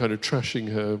 can't you? Kind of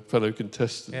trashing her fellow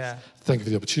contestants. Yeah. Thank you for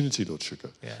the opportunity, Lord Sugar.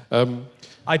 Yeah.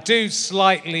 I do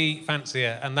slightly fancy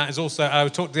her, and that is also, I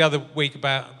talked the other week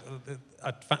about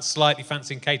slightly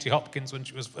fancying Katie Hopkins when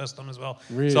she was first on as well.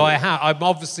 Really? So I'm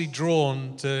obviously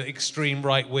drawn to extreme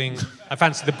right wing. I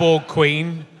fancy the Borg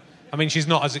Queen. I mean, she's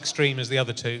not as extreme as the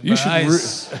other two.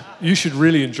 You should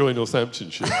really enjoy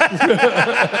Northamptonshire.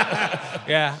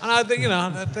 Yeah, and I think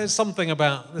there's something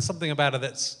about her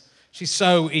that's she's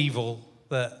so evil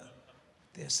that.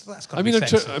 Yes, that's got to be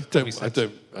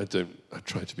sexy. I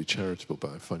try to be charitable,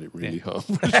 but I find it really hard.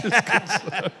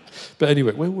 But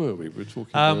anyway, where were we? We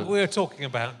were talking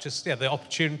about just the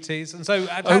opportunities, and so.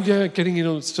 Getting in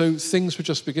on. So things were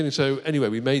just beginning. So anyway,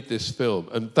 we made this film,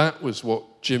 and that was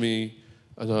what Jimmy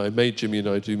and I made Jimmy and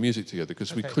I do music together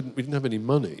because we didn't have any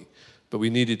money, but we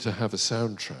needed to have a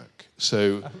soundtrack.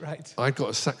 So I got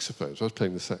a saxophone, so I was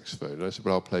playing the saxophone, and I said,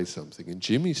 well, I'll play something. And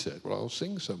Jimmy said, well, I'll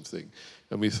sing something.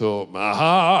 And we thought, my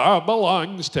heart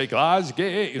belongs to Glasgow,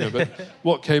 you know, but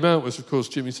what came out was, of course,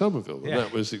 Jimmy Somerville, and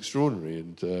that was extraordinary,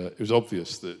 and it was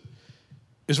obvious that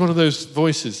it's one of those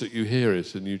voices that you hear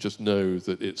it, and you just know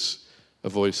that it's a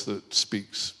voice that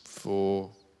speaks for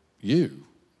you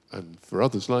and for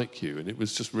others like you, and it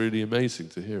was just really amazing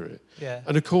to hear it. Yeah.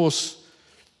 And of course,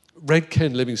 Red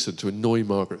Ken Livingstone, to annoy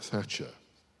Margaret Thatcher,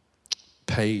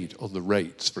 paid on the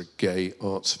rates for a gay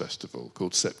arts festival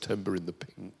called September in the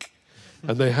Pink.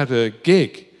 And they had a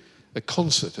gig, a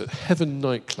concert at Heaven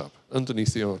nightclub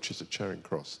underneath the arches at Charing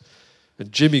Cross.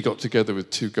 And Jimmy got together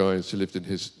with two guys who lived in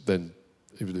he was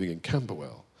living in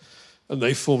Camberwell. And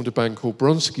they formed a band called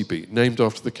Bronski Beat, named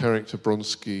after the character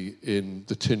Bronski in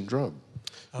The Tin Drum.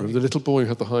 Remember the little boy who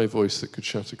had the high voice that could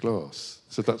shatter glass?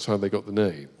 So that's how they got the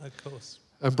name. Of course.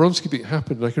 And Bronski Beat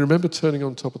happened, and I can remember turning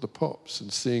on Top of the Pops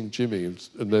and seeing Jimmy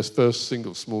and their first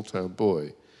single, Small Town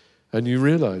Boy, and you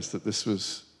realise that this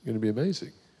was going to be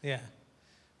amazing. Yeah.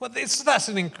 Well,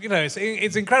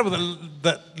 it's incredible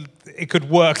that it could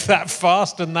work that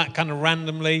fast and that kind of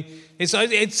randomly.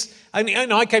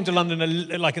 I came to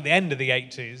London like at the end of the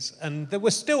 80s, and there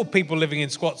were still people living in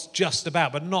squats just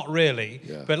about, but not really.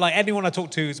 Yeah. But like anyone I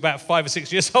talked to who's about 5 or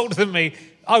 6 years older than me,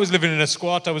 I was living in a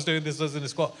squat. I was doing this. I was in a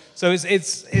squat. So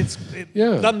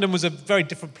London was a very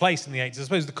different place in the 80s. I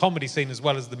suppose the comedy scene as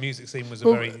well as the music scene was a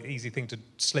very easy thing to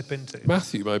slip into.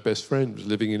 Matthew, my best friend, was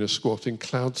living in a squat in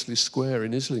Cloudsley Square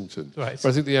in Islington. Right. But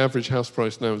I think the average house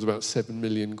price now is about 7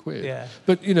 million quid. Yeah.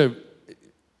 But, you know,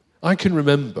 I can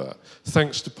remember,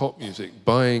 thanks to pop music,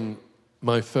 buying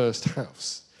my first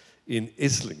house in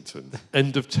Islington,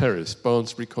 end of terrace,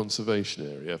 Barnsley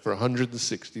Conservation Area, for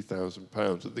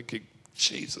 £160,000, and thinking,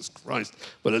 Jesus Christ,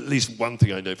 but at least one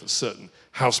thing I know for certain,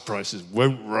 house prices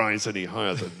won't rise any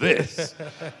higher than this.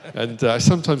 And I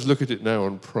sometimes look at it now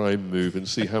on Prime Move and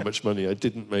see how much money I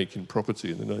didn't make in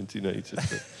property in the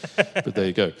 1980s. But there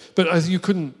you go. But I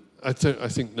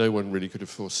think no one really could have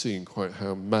foreseen quite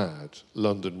how mad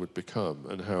London would become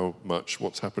and how much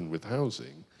what's happened with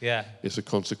housing is a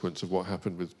consequence of what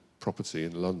happened with property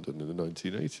in London in the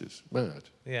 1980s. Mad.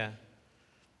 Yeah.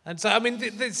 And so, I mean,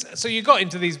 so you got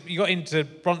into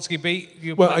Bronski Beat?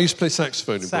 I used to play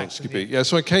saxophone in Bronski Beat. Yeah,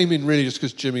 so I came in really just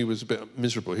because Jimmy was a bit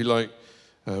miserable.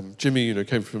 Jimmy, you know,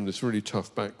 came from this really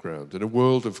tough background, and a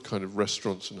world of kind of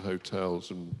restaurants and hotels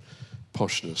and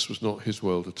poshness was not his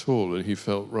world at all, and he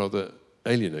felt rather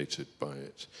alienated by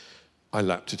it. I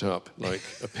lapped it up like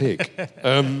a pig,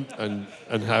 and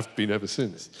have been ever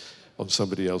since, on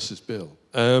somebody else's bill.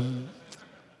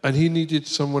 And he needed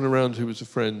someone around who was a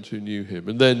friend who knew him.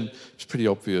 And then it was pretty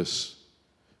obvious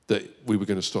that we were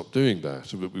going to stop doing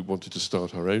that, and that we wanted to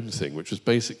start our own thing, which was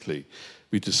basically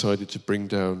we decided to bring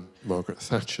down Margaret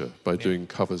Thatcher by doing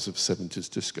covers of 70s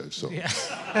disco songs.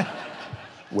 Yeah.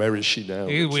 Where is she now?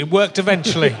 It worked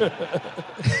eventually.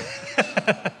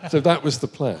 So that was the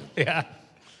plan. Yeah.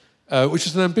 Which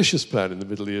is an ambitious plan in the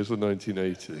middle years of the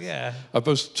 1980s. Yeah. I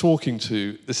was talking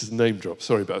to, this is a name drop,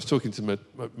 sorry, but I was talking to my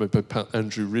pal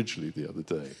Andrew Ridgely the other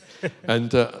day.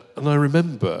 And I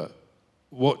remember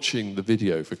watching the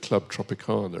video for Club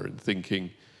Tropicana and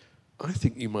thinking, I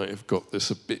think you might have got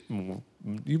this a bit more,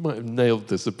 you might have nailed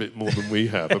this a bit more than we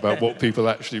have about what people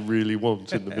actually really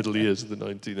want in the middle years of the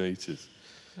 1980s.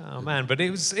 Oh man, but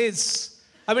that's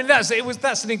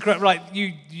an incredible. Like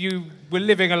you were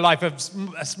living a life of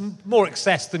more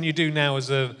excess than you do now as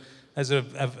a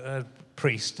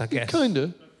priest, I guess. Kind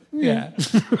of. Yeah.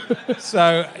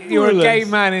 So you were a gay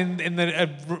man in the.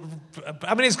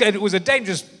 It was a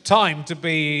dangerous time to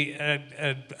be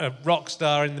a rock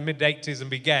star in the mid-80s and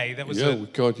be gay. That was.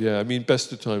 God, yeah. I mean,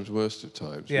 best of times, worst of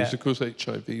times. Yeah. Because, of course,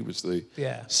 HIV was the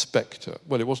spectre.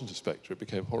 Well, it wasn't a spectre. It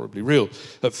became horribly real.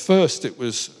 At first,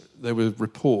 there were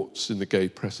reports in the gay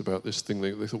press about this thing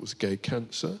they thought was gay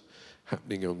cancer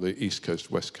happening on the east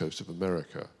coast, west coast of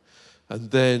America. And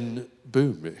then,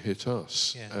 boom, it hit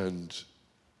us. Yeah. And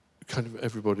kind of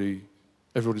everybody's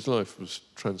life was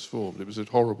transformed. It was a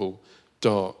horrible,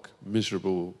 dark,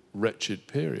 miserable, wretched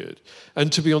period.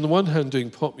 And to be on the one hand doing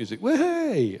pop music,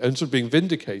 way, and sort of being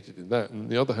vindicated in that, and on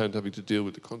the other hand having to deal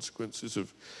with the consequences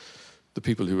of the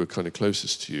people who were kind of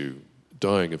closest to you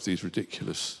dying of these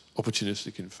ridiculous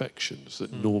opportunistic infections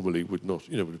that normally would not,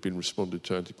 would have been responded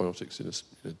to antibiotics in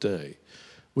a day,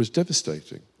 was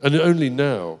devastating. And only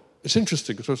now, it's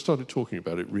interesting because I started talking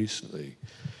about it recently,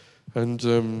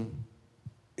 and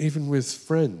even with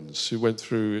friends who went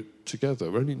through it together.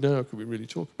 Only now can we really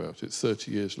talk about it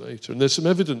 30 years later. And there's some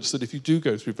evidence that if you do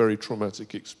go through a very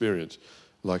traumatic experience,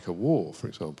 like a war, for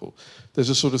example, there's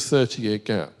a sort of 30-year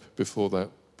gap before that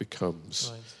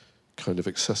becomes kind of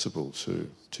accessible to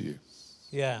you.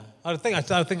 Yeah, I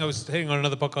think I was hearing on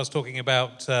another podcast talking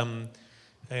about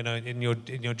in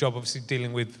your job, obviously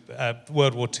dealing with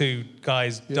World War II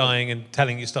guys dying and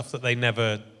telling you stuff that they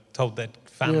never told their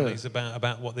families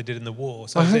about what they did in the war.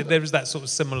 So there was that sort of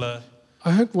similar.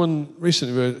 I had one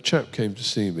recently where a chap came to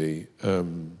see me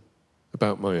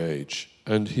about my age,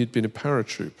 and he'd been a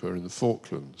paratrooper in the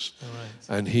Falklands,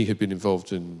 and he had been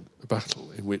involved in a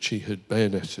battle in which he had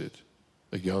bayoneted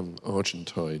a young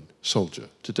Argentine soldier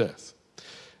to death.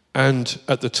 And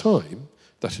at the time,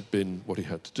 that had been what he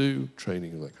had to do,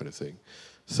 training and that kind of thing.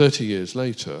 30 years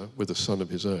later, with a son of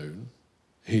his own,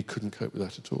 he couldn't cope with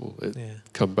that at all. It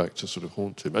come back to sort of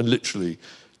haunt him and literally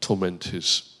torment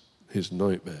his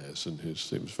nightmares and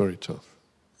it was very tough.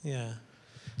 Yeah.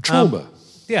 Trauma.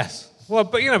 Yes. Well,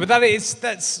 but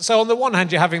that's so on the one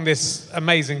hand you're having this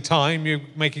amazing time, you're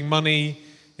making money,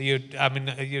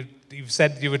 you've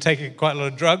said you were taking quite a lot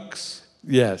of drugs.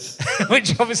 Yes.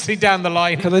 Which obviously down the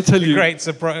line Can I tell you, creates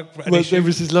a well, there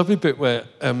was this lovely bit where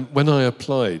when I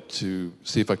applied to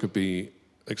see if I could be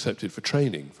accepted for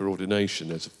training, for ordination,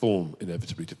 there's a form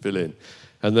inevitably to fill in,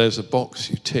 and there's a box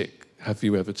you tick, have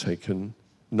you ever taken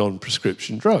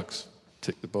non-prescription drugs?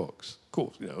 Tick the box. Of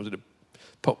course, I was in a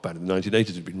pop band in the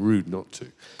 1980s, it'd been rude not to.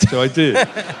 So I did.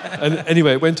 And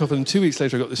anyway, it went off, and 2 weeks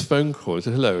later I got this phone call. I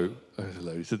said, hello.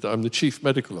 Hello. He said, I'm the Chief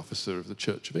Medical Officer of the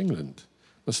Church of England.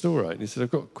 I said, all right. And he said, I've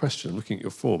got a question. I'm looking at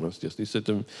your form. He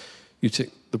said, you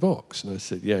tick the box. And I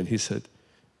said, yeah. And he said,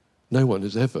 no one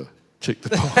has ever ticked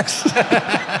the box.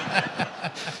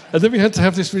 And then we had to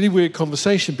have this really weird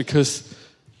conversation because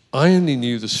I only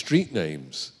knew the street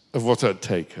names of what I'd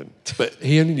taken, but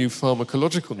he only knew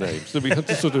pharmacological names. So we had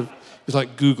to it was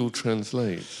like Google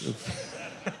Translate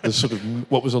of sort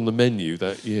of what was on the menu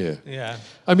that year. Yeah.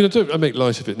 I mean, I make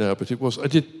light of it now, but I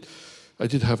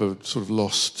did have a sort of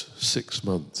lost 6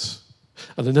 months.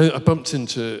 And I know I bumped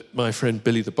into my friend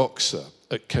Billy the boxer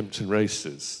at Kempton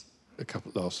Races a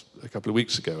couple of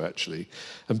weeks ago, actually.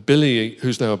 And Billy,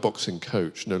 who's now a boxing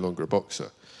coach, no longer a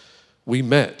boxer, we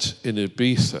met in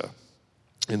Ibiza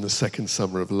in the second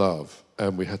summer of love,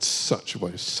 and we had such a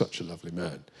lovely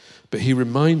man. But he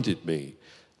reminded me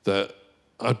that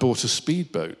I'd bought a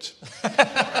speedboat,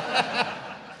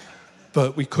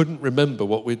 but we couldn't remember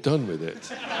what we'd done with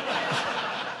it.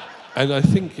 And I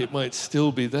think it might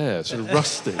still be there, sort of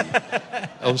rusting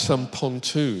on some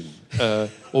pontoon,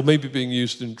 or maybe being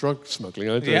used in drug smuggling,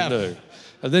 I don't know.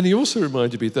 And then he also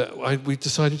reminded me that we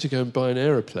decided to go and buy an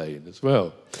aeroplane as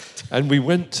well. And we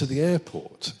went to the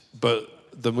airport, but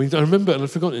then I remember, and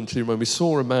I've forgotten until you remind me, we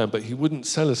saw a man, but he wouldn't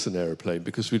sell us an aeroplane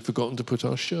because we'd forgotten to put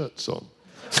our shirts on.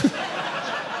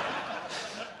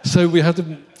 So we had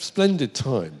a splendid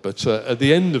time, but at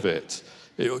the end of it,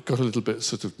 it got a little bit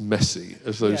sort of messy,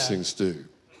 as those things do.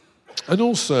 And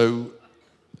also,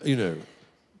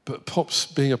 but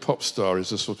being a pop star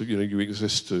is a sort of, you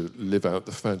exist to live out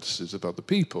the fantasies of other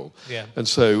people. Yeah. And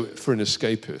so for an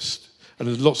escapist, and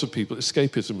there's lots of people,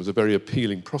 escapism was a very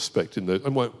appealing prospect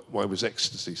and why was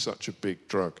ecstasy such a big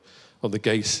drug on the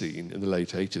gay scene in the late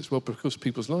 80s? Well, because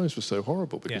people's lives were so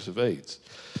horrible because of AIDS.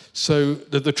 So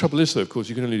the trouble is, though, of course,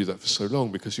 you can only do that for so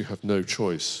long because you have no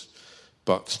choice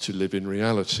but to live in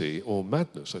reality or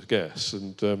madness, I guess.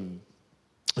 And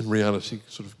reality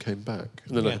sort of came back.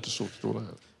 And then I had to sort it all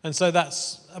out. And so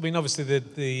that's, I mean, obviously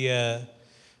the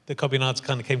Communards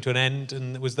kind of came to an end,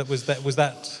 and was that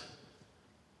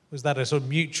a sort of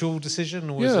mutual decision?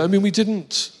 Or was I mean,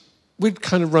 we'd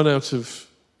kind of run out of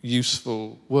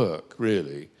useful work,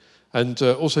 really. And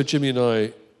also Jimmy and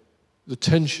I, the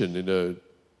tension in a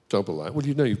double act, well,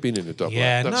 you've been in a double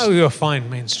act. Yeah, you're fine,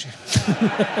 mainstream.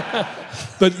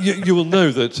 But you will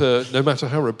know that no matter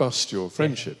how robust your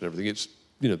friendship and everything, it's,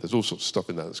 there's all sorts of stuff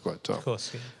in that that's quite tough. Of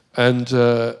course, yeah. And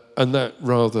that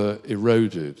rather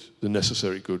eroded the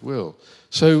necessary goodwill.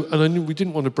 So, and I knew we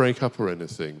didn't want to break up or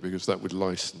anything because that would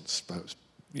license, perhaps,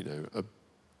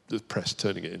 the press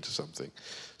turning it into something.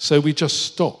 So we just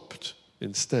stopped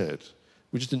instead.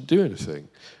 We just didn't do anything.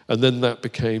 And then that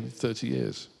became 30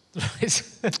 years.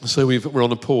 So we're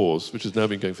on a pause, which has now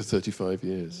been going for 35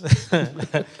 years.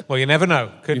 Well, you never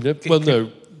know.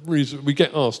 We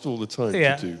get asked all the time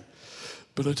to do.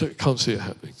 But I can't see it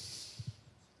happening.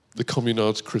 The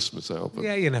Communard's Christmas album.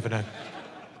 Yeah, you never know.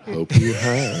 Hope you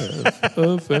have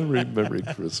a very Merry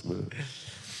Christmas.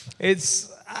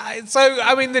 It's so.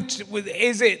 I mean, did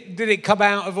it come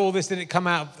out of all this? Did it come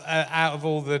out of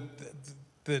all the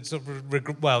sort of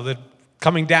the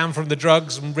coming down from the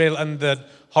drugs and the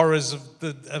horrors of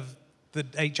the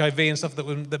HIV and stuff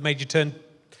that made you turn,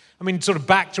 I mean, sort of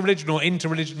back to religion or into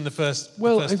religion the first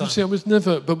time? I was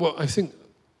never, but what I think,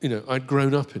 I'd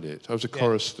grown up in it. I was a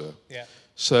chorister. Yeah.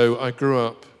 So I grew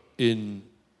up in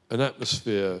an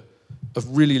atmosphere of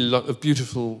of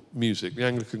beautiful music. The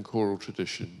Anglican choral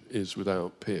tradition is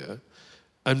without peer.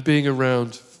 And being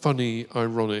around funny,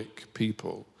 ironic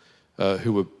people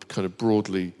who were kind of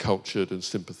broadly cultured and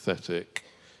sympathetic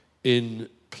in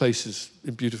places,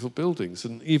 in beautiful buildings.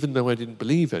 And even though I didn't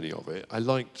believe any of it, I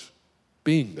liked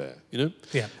being there,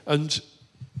 Yeah. And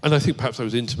I think perhaps I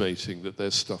was intimating that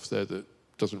there's stuff there that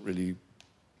doesn't really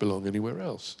belong anywhere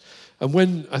else. And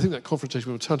when I think that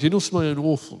confrontation with mortality, and also my own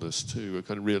awfulness too, a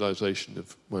kind of realization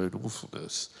of my own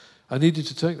awfulness, I needed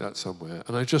to take that somewhere.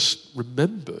 And I just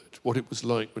remembered what it was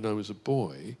like when I was a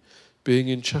boy, being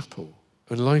in chapel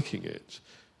and liking it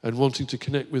and wanting to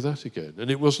connect with that again.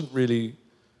 And it wasn't really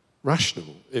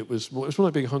rational. It was more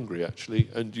like being hungry, actually,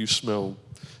 and you smell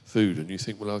food and you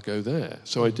think, well, I'll go there.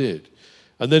 So I did.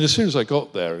 And then as soon as I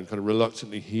got there and kind of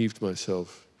reluctantly heaved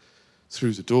myself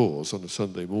through the doors on a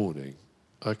Sunday morning,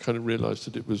 I kind of realised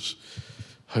that it was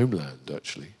homeland,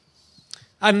 actually.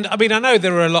 And, I mean, I know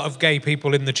there are a lot of gay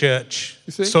people in the church,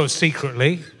 sort of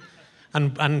secretly,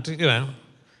 and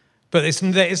but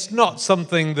it's not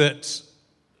something that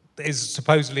is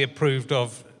supposedly approved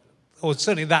of, or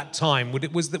certainly that time.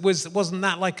 Wasn't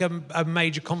that like a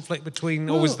major conflict between,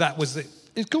 or was it?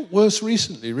 It got worse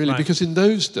recently, really, because in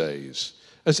those days,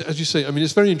 as you say, I mean,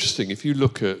 it's very interesting. If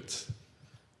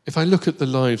I look at the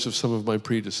lives of some of my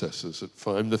predecessors,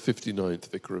 I'm the 59th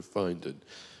vicar of Findon.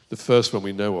 The first one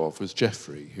we know of was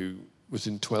Geoffrey, who was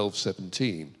in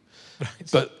 1217. Right.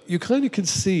 But you kind of can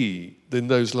see in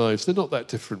those lives, they're not that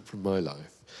different from my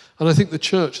life. And I think the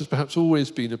church has perhaps always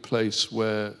been a place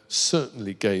where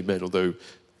certainly gay men, although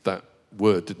that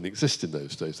word didn't exist in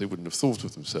those days, they wouldn't have thought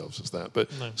of themselves as that, but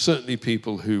certainly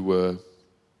people who were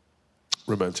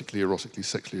romantically, erotically,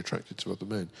 sexually attracted to other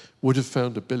men would have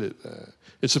found a billet there.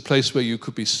 It's a place where you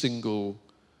could be single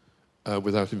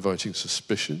without inviting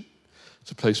suspicion.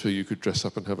 It's a place where you could dress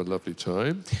up and have a lovely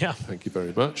time. Yeah. Thank you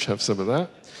very much. Have some of that.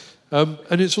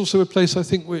 And it's also a place, I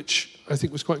think, which I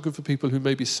think was quite good for people who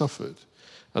maybe suffered.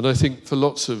 And I think for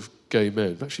lots of gay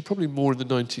men, actually probably more in the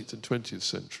 19th and 20th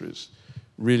centuries,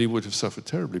 really would have suffered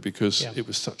terribly because it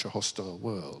was such a hostile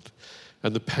world.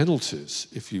 And the penalties,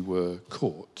 if you were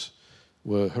caught,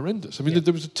 were horrendous. I mean,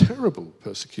 there was a terrible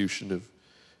persecution of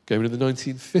gay men in the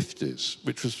 1950s,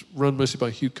 which was run mostly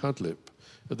by Hugh Cudlip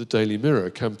at the Daily Mirror,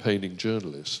 a campaigning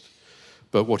journalist.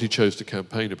 But what he chose to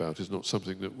campaign about is not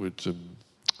something that would,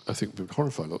 I think, would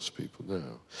horrify lots of people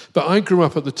now. But I grew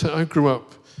up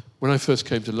when I first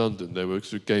came to London, there were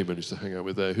sort of gay men I used to hang out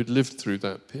with there who'd lived through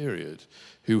that period,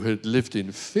 who had lived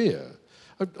in fear.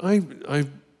 I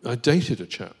dated a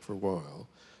chap for a while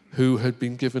who had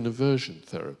been given aversion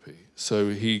therapy. So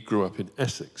he grew up in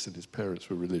Essex and his parents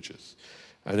were religious.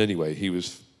 And anyway, he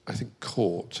was, I think,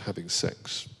 caught having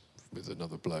sex with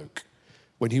another bloke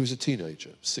when he was a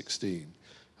teenager, 16.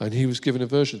 And he was given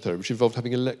aversion therapy, which involved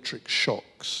having electric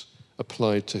shocks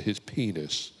applied to his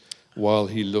penis while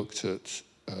he looked at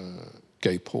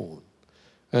gay porn.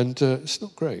 And it's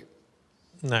not great.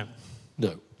 No.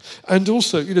 And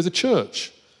also, the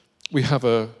church, we have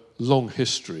a long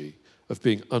history of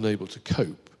being unable to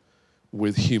cope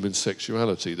with human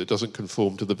sexuality that doesn't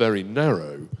conform to the very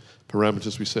narrow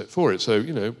parameters we set for it.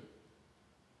 So,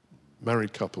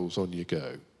 married couples, on you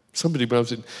go. When I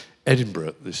was in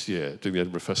Edinburgh this year, doing the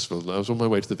Edinburgh Festival, and I was on my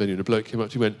way to the venue, and a bloke came up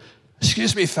to me and went,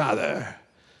 "Excuse me, Father."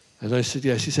 And I said,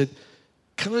 "Yes." He said,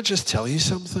 "Can I just tell you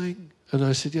something?" And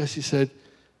I said, "Yes." He said,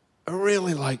 "I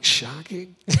really like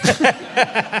shagging."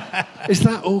 Is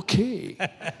that okay?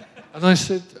 And I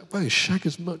said, "Well, shag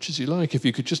as much as you like. If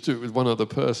you could just do it with one other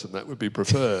person, that would be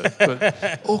preferred."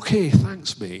 But, "Okay,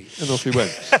 thanks, me." And off he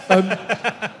went.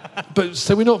 But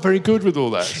so we're not very good with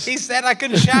all that. He said I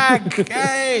can shag.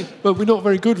 Hey. But we're not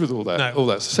very good with all that. No. All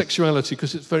that sexuality,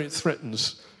 because it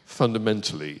threatens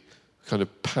fundamentally kind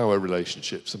of power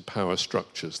relationships and power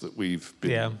structures that we've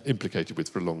been implicated with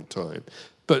for a long time.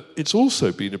 But it's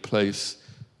also been a place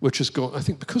which has got, I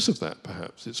think because of that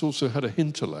perhaps, it's also had a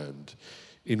hinterland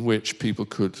in which people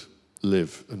could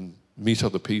live and meet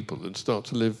other people and start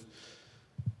to live.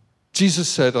 Jesus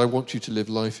said, "I want you to live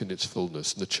life in its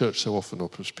fullness," and the church so often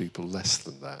offers people less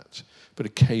than that. But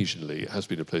occasionally it has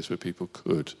been a place where people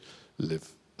could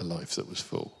live a life that was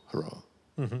full. Hurrah.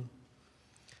 Mm-hmm.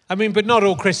 I mean, but not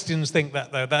all Christians think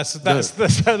that, though. That's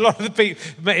a lot of the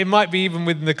people. It might be even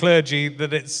within the clergy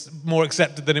that it's more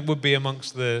accepted than it would be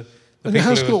amongst the And it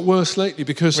has got worse lately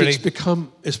because Really?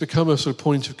 it's become a sort of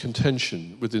point of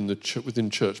contention within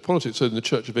church politics. So in the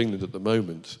Church of England at the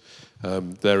moment,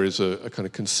 there is a kind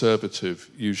of conservative,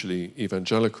 usually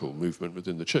evangelical movement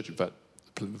within the church. In fact,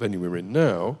 the venue we're in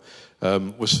now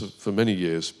was for many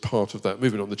years part of that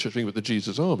movement on the Church of England, but the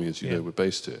Jesus Army, as you know, were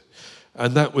based here.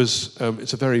 And that was,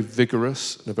 it's a very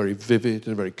vigorous and a very vivid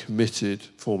and a very committed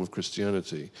form of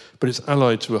Christianity, but it's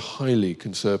allied to a highly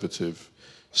conservative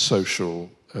social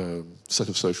set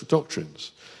of social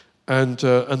doctrines. And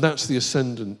that's the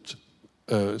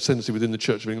ascendancy within the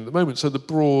Church of England at the moment. So the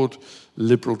broad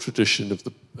liberal tradition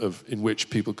in which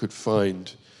people could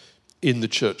find in the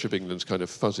Church of England's kind of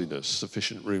fuzziness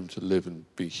sufficient room to live and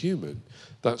be human,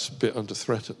 that's a bit under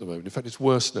threat at the moment. In fact, it's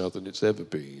worse now than it's ever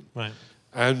been. Right.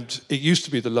 And it used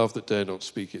to be the love that dare not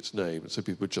speak its name, and so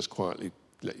people would just quietly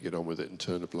let you get on with it and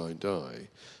turn a blind eye.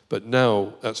 But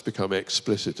now that's become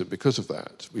explicit, and because of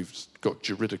that, we've got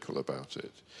juridical about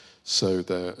it. So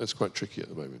it's quite tricky at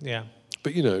the moment. Yeah.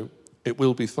 But, you know, it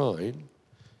will be fine.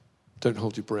 Don't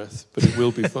hold your breath, but it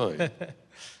will be fine.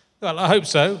 Well, I hope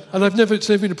so. And it's never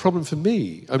been a problem for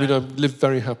me. I mean, I've lived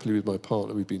very happily with my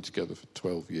partner. We've been together for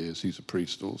 12 years. He's a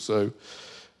priest also.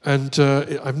 And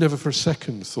I've never for a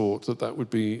second thought that would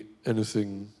be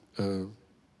anything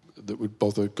that would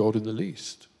bother God in the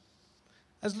least.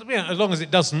 As long as it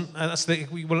doesn't,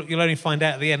 you'll only find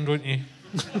out at the end, won't you?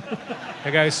 They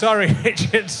go, sorry,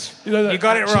 Richard, you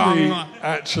got it wrong.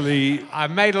 Actually, I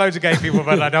made loads of gay people,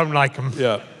 but I don't like them.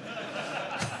 Yeah.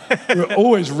 We're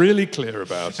always really clear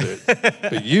about it.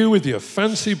 But you with your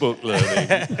fancy book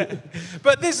learning.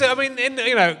 But this, I mean,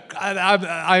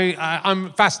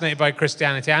 I'm fascinated by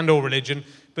Christianity and all religion,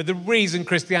 but the reason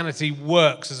Christianity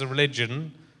works as a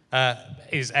religion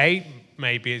is A,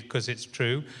 maybe because it's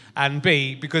true, and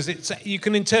B, because you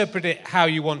can interpret it how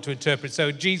you want to interpret it.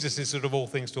 So Jesus is sort of all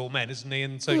things to all men, isn't he?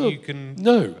 And so you can...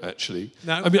 No, actually.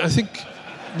 No? I mean, I think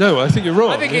you're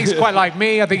wrong. I think he's quite like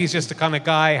me. I think he's just a kind of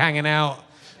guy hanging out,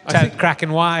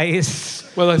 cracking wise,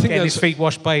 getting his feet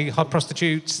washed by hot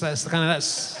prostitutes.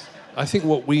 I think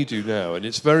what we do now, and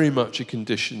it's very much a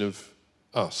condition of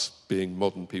us being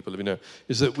modern people living now,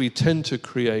 is that we tend to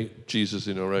create Jesus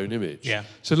in our own image. Yeah.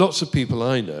 So lots of people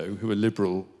I know who are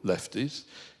liberal lefties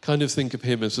kind of think of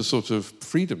him as a sort of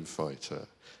freedom fighter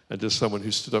and as someone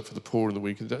who stood up for the poor and the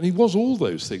weak. And he was all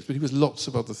those things, but he was lots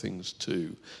of other things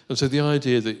too. And so the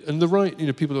idea that, and the right,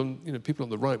 people on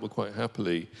the right will quite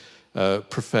happily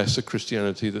profess a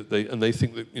Christianity that they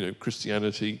think that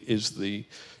Christianity is the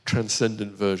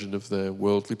transcendent version of their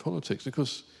worldly politics.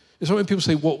 Because it's like when people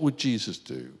say, "What would Jesus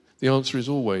do?" The answer is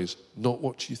always not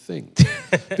what you think,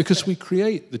 because we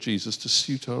create the Jesus to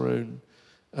suit our own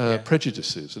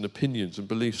prejudices and opinions and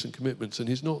beliefs and commitments, and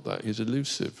he's not that. He's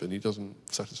elusive, and he doesn't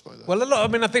satisfy that. Well, a lot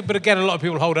of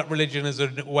people hold up religion as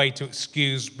a way to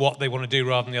excuse what they want to do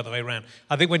rather than the other way around.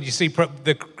 I think when you see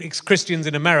the Christians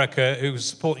in America who are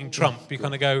supporting Trump, you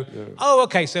kind of go, "Oh,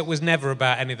 okay, so it was never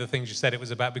about any of the things you said it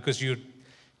was about, because you're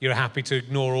happy to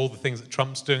ignore all the things that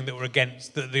Trump's doing that were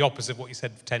against the opposite of what you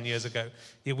said 10 years ago.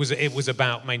 It was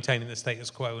about maintaining the status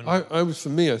quo." And for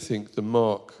me, I think the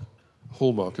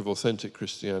hallmark of authentic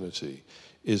Christianity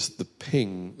is the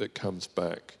ping that comes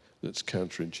back that's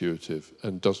counterintuitive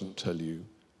and doesn't tell you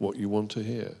what you want to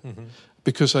hear. Mm-hmm.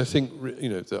 Because I think,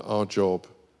 that our job,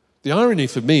 the irony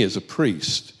for me as a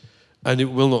priest, and it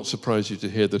will not surprise you to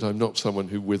hear that I'm not someone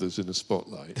who withers in a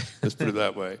spotlight, let's put it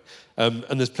that way. And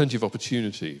there's plenty of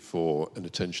opportunity for an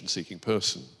attention-seeking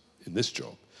person in this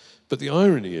job. But the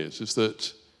irony is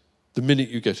that the minute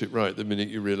you get it right, the minute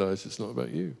you realise it's not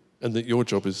about you, and that your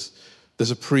job is... There's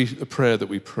a prayer that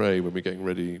we pray when we're getting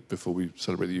ready before we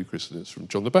celebrate the Eucharist, and it's from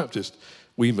John the Baptist.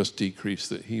 We must decrease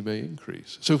that he may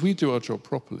increase. So if we do our job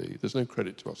properly, there's no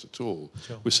credit to us at all.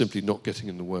 Sure. We're simply not getting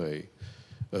in the way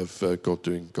of God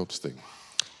doing God's thing.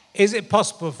 Is it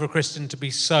possible for a Christian to be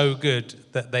so good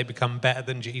that they become better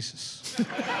than Jesus?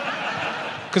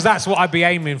 Because that's what I'd be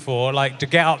aiming for, like to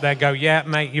get up there and go, "Yeah,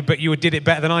 mate, but you did it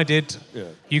better than I did. Yeah.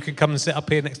 You can come and sit up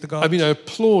here next to God." I mean, I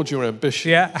applaud your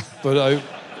ambition. Yeah. But I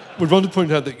would want to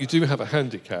point out that you do have a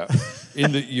handicap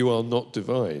in that you are not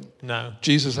divine. No.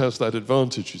 Jesus has that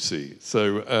advantage, you see.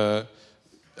 So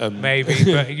maybe,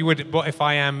 but you would. What if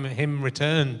I am him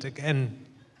returned again?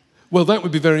 Well, that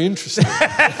would be very interesting.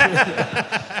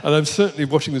 And I'm certainly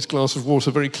watching this glass of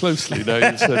water very closely now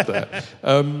you've said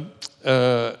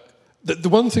that. The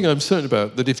one thing I'm certain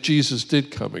about, that if Jesus did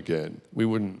come again, we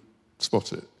wouldn't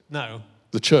spot it. No.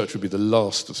 The church would be the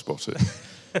last to spot it.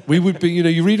 We would be,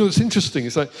 you read all this interesting.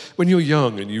 It's like when you're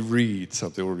young and you read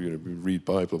something, or you read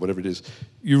Bible or whatever it is,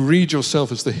 you read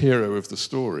yourself as the hero of the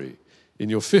story. In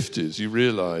your 50s, you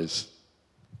realise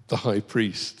the high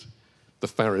priest the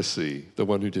Pharisee, the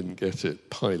one who didn't get it,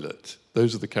 Pilate.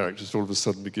 Those are the characters that all of a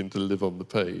sudden begin to live on the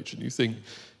page. And you think,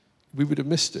 we would have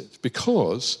missed it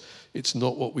because it's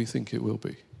not what we think it will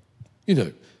be. You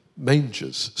know,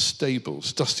 mangers,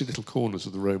 stables, dusty little corners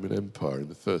of the Roman Empire in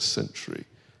the 1st century.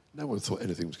 No one thought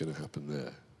anything was going to happen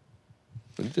there.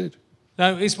 And it did.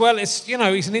 No, he's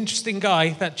an interesting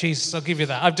guy, that Jesus, I'll give you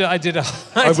that.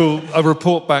 I will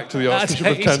report back to the Archbishop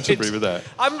of Canterbury with that.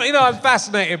 I'm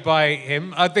fascinated by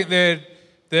him. I think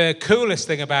the coolest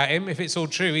thing about him, if it's all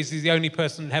true, is he's the only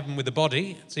person in heaven with a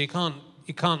body, so you can't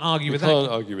argue with that. You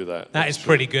can't argue with that. That is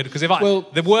pretty good, because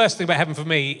the worst thing about heaven for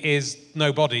me is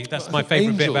no body. That's my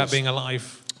favourite bit about being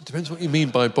alive. It depends what you mean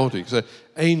by body, because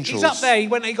angels... He's up there,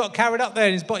 he got carried up there,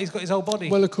 and he's got his whole body.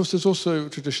 Well, of course, there's also a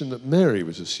tradition that Mary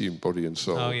was assumed body and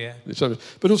soul. Oh, yeah.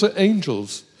 But also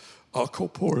angels are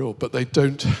corporeal, but they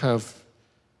don't have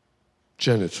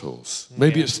genitals.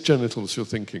 Maybe it's genitals you're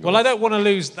thinking of. Well, I don't want to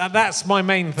lose... That's my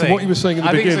main thing. From what you were saying at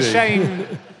the beginning... I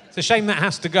think it's a shame that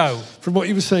has to go. From what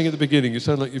you were saying at the beginning, you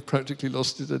sound like you've practically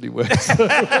lost it anyway.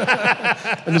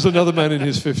 And there's another man in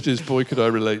his 50s, boy, could I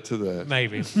relate to that.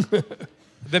 Maybe.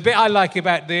 The bit I like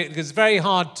about because it's very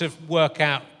hard to work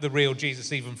out the real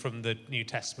Jesus even from the New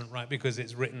Testament, right? Because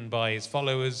it's written by his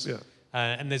followers. Yeah.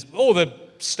 And there's all the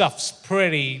stuff's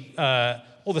pretty...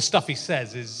 all the stuff he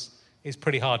says is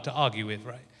pretty hard to argue with,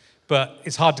 right? But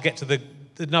it's hard to get to the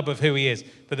nub of who he is.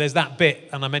 But there's that bit,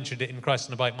 and I mentioned it in Christ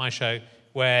on a Bike, my show,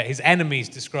 where his enemies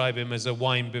describe him as a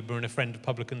wine bibber and a friend of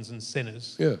publicans and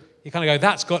sinners. Yeah. You kind of go,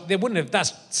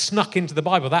 that's snuck into the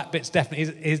Bible. That bit's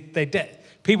definitely,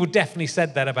 people definitely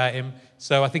said that about him.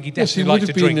 So I think he definitely liked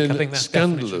to drink. I think that's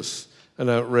scandalous and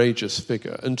outrageous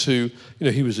figure. And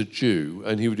he was a Jew,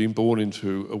 and he would have been born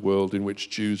into a world in which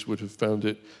Jews would have found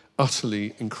it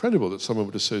utterly incredible that someone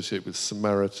would associate with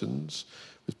Samaritans,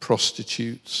 with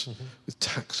prostitutes, with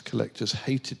tax collectors,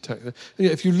 hated tax. And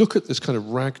yet, if you look at this kind of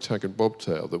ragtag and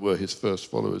bobtail that were his first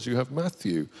followers, you have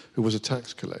Matthew, who was a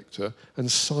tax collector,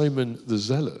 and Simon the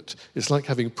Zealot. It's like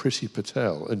having Priti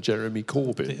Patel and Jeremy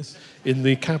Corbyn in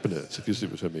the cabinet, if you see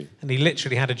what I mean. And he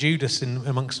literally had a Judas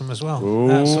amongst them as well.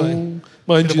 Oh,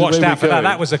 Mind you, watched out for that.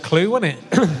 That was a clue, wasn't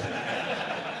it?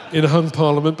 In a hung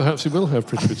parliament, perhaps he will have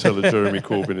Priti Patel and Jeremy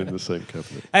Corbyn in the same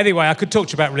cabinet. Anyway, I could talk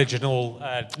to you about religion all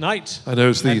night. I know,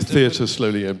 as the theatre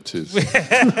slowly empties.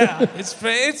 It's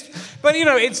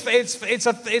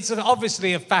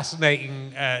obviously a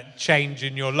fascinating change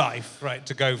in your life, right?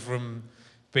 To go from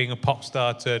being a pop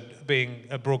star to being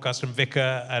a broadcaster and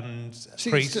vicar and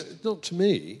priest. It's not to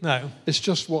me. No. It's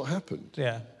just what happened.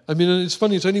 Yeah. I mean, it's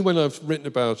funny, it's only when I've written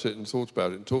about it and thought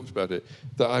about it and talked about it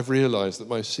that I've realised that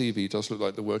my CV does look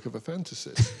like the work of a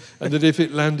fantasist. And that if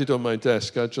it landed on my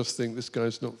desk, I'd just think this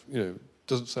guy's not,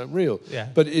 doesn't sound real. Yeah.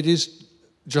 But it is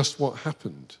just what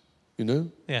happened,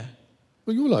 Yeah.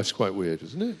 Well, your life's quite weird,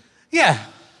 isn't it? Yeah.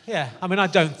 I mean, I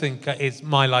don't think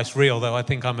my life's real, though. I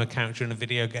think I'm a character in a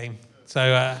video game.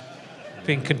 So,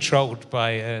 being controlled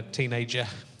by a teenager...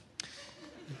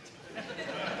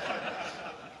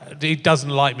 He doesn't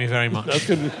like me very much.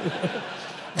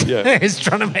 Yeah. He's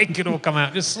trying to make it all come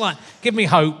out. Just give me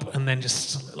hope and then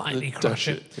just slightly crush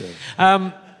it.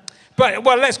 Yeah. But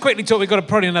let's quickly talk. We've got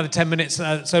probably another 10 minutes,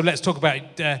 so let's talk about...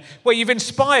 you've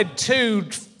inspired two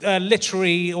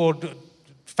literary or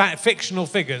fictional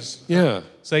figures. Yeah.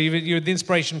 So you're the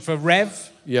inspiration for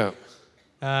Rev. Yeah.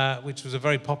 Which was a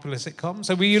very popular sitcom.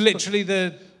 So were you literally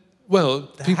the... Well,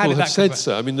 people have said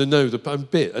so. I mean, I'm a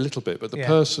little bit, but the Yeah.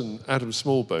 person, Adam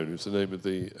Smallbone, who's the name of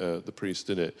the priest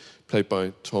in it, played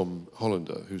by Tom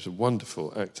Hollander, who's a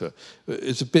wonderful actor,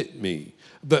 is a bit me.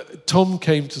 But Tom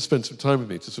came to spend some time with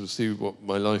me to sort of see what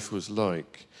my life was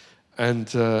like. And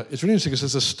it's really interesting because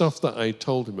there's the stuff that I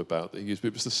told him about that he used, but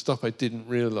it was the stuff I didn't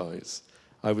realise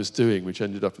I was doing, which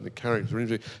ended up in the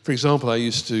character. For example, I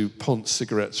used to pawn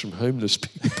cigarettes from homeless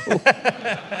people.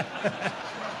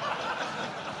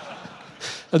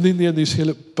 And in the end, they say,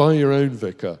 look, buy your own,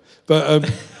 vicar. But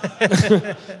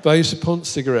I used to pawn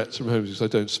cigarettes from home because I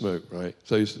don't smoke, right?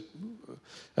 So I used to,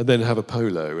 and then have a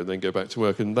polo and then go back to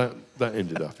work. And that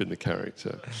ended up in the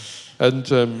character. And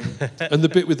the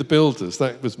bit with the builders,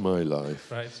 that was my life.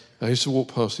 Right. I used to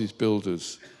walk past these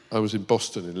builders. I was in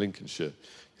Boston, in Lincolnshire.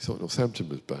 You thought Northampton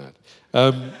was bad.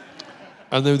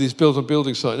 And there were these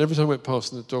building sites, and every time I went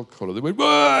past in the dog collar, they went,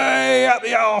 way up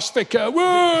the arse, vicar,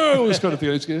 whoa, all this kind of thing.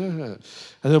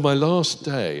 And then my last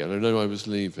day, and I know I was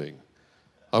leaving,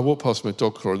 I walked past my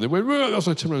dog collar, and they went, whoa, that's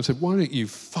when I turned around and said, why don't you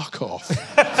fuck off?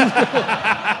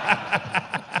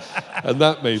 And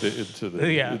that made it into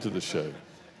the show.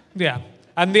 Yeah.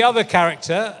 And the other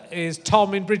character is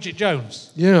Tom in Bridget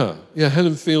Jones. Yeah,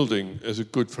 Helen Fielding is a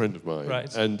good friend of mine.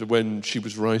 Right. And when she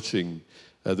was writing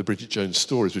the Bridget Jones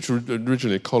stories, which were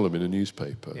originally a column in a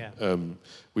newspaper. Yeah.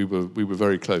 We were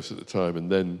very close at the time, and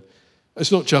then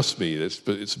it's not just me,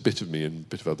 but it's a bit of me and a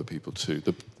bit of other people too.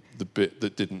 The bit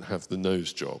that didn't have the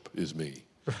nose job is me.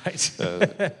 Right.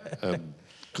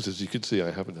 Because as you can see,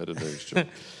 I haven't had a nose job.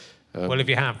 Well, if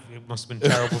you have, it must have been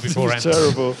terrible beforehand.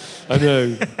 Terrible. I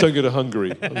know. Don't go to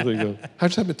Hungary. I'm thinking,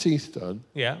 how'd you have my teeth done?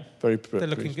 Yeah. They're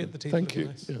looking good. The teeth. Thank you.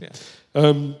 Nice. Yeah.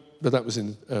 But that was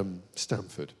in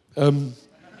Stamford. So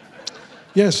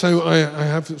I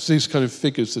have these kind of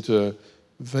figures that are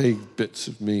vague bits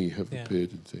of me have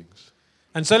appeared in things.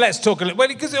 And so let's talk a little. Well,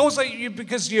 because also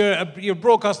because you're a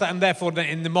broadcaster, and therefore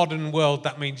in the modern world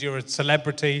that means you're a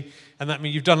celebrity, and that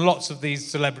means you've done lots of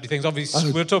these celebrity things.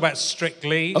 Obviously, we'll talk about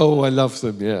Strictly. Oh, I love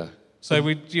them. Yeah. So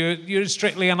you're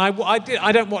Strictly, and I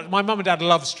don't watch. My mum and dad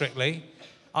love Strictly.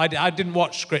 I didn't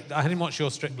watch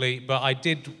your Strictly, but I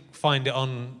did find it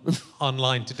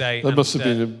online today. That must have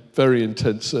been a very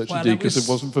intense search indeed, because it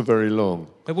wasn't for very long.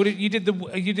 You did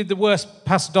the worst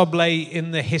paso doble in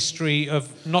the history of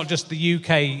not just the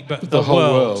UK but the whole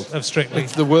world of Strictly.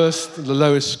 It's the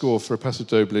lowest score for a paso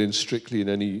doble in Strictly in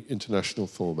any international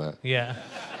format. Yeah.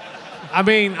 I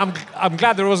mean, I'm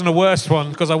glad there wasn't a worse one,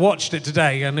 because I watched it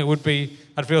today and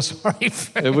I'd feel sorry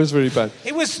for it. It was really bad.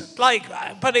 It was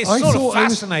but it's sort of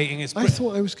fascinating. I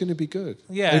thought I was going to be good.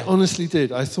 Yeah. I honestly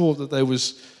did. I thought that there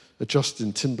was a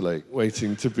Justin Timberlake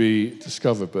waiting to be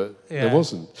discovered, but there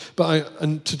wasn't.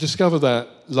 And to discover that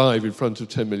live in front of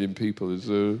 10 million people is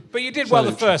a But you did well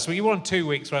the first week. You won 2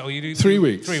 weeks, right? Or you do 3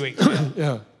 weeks. 3 weeks.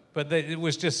 Yeah. But it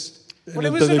was just... Well, And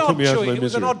it was then an they put odd me out of choice. my It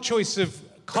was an misery. odd choice of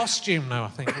costume, though, I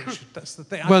think. That's the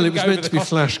thing. Well, it was meant to be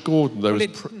costume. Flash Gordon. There was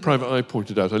Private Eye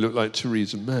pointed out I looked like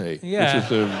Theresa May, which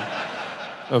is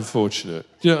unfortunate.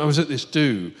 You know, I was at this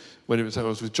do when I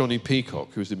was with Johnny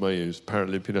Peacock, who was in my years,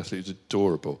 Paralympian athlete, he was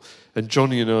adorable. And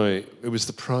Johnny and I, it was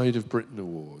the Pride of Britain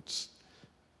Awards.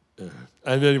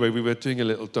 And anyway, we were doing a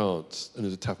little dance, and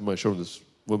there's a tap on my shoulder, and this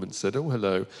woman said, "Oh,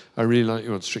 hello, I really like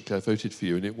you on Strictly, I voted for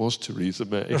you," and it was Theresa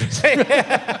May.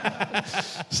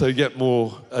 So yet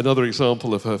another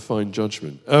example of her fine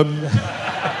judgment. Can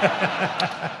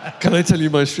I tell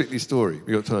you my Strictly story?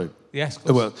 We got time? Yes, of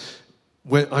course.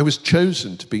 Well, I was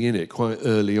chosen to be in it quite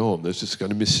early on. There's this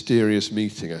kind of mysterious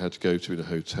meeting I had to go to in a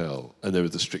hotel, and there were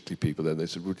the Strictly people there, and they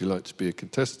said, "Would you like to be a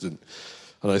contestant?"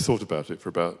 And I thought about it for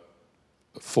about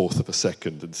a fourth of a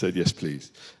second and said, "Yes,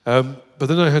 please." But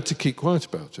then I had to keep quiet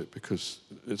about it because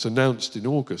it's announced in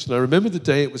August. And I remember the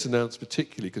day it was announced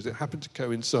particularly because it happened to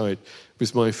coincide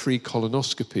with my free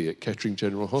colonoscopy at Kettering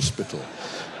General Hospital,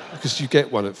 because you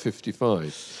get one at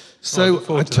 55. So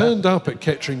I turned up at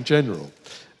Kettering General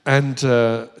and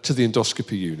to the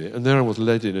endoscopy unit, and there I was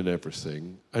led in and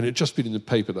everything, and it had just been in the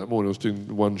paper that morning. I was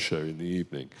doing one show in the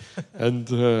evening, and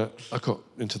I got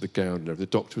into the gown and everything. The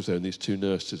doctor was there and these two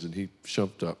nurses, and he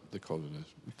shoved up the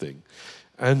colonoscopy thing,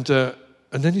 and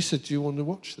then he said, "Do you want to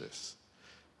watch this?"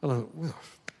 And I went, "Well,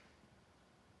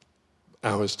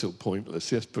 hours till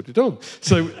pointless, yes, put it on."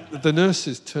 So the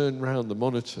nurses turned round the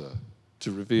monitor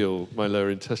to reveal my lower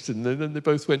intestine, and then they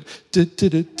both went,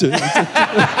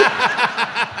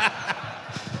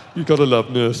 You've got to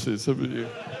love nurses, haven't you?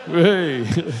 Hey.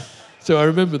 So I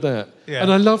remember that. Yeah.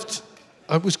 And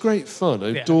it was great fun.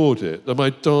 I adored it. And my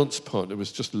dance partner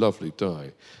was just lovely,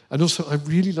 Di. And also, I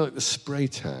really liked the spray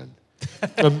tan.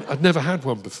 I'd never had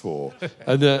one before.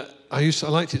 And I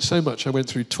liked it so much, I went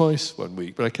through twice one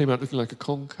week, but I came out looking like a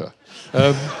conker.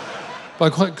 But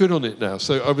I'm quite good on it now.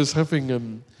 So I was having a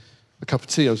cup of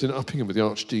tea. I was in Uppingham with the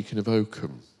Archdeacon of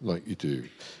Oakham, like you do.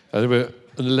 And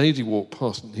a lady walked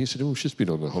past, and he said, "Oh, she's been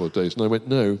on her holidays." And I went,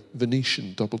 "No,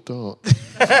 Venetian double dark."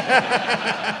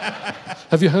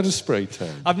 Have you had a spray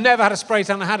tan? I've never had a spray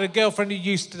tan. I had a girlfriend who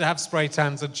used to have spray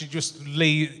tans, and she just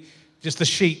the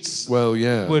sheets. Well,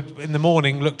 yeah. Would in the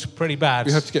morning looked pretty bad.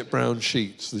 You have to get brown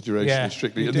sheets for the duration of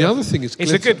Strictly. And the other thing is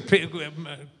glitter. It's a good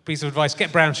piece of advice.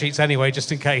 Get brown sheets anyway,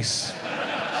 just in case.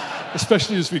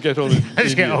 Especially as we get on.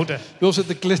 As you get older. But also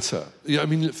the glitter. Yeah, I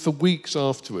mean, for weeks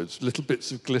afterwards, little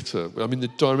bits of glitter. I mean, I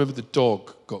remember the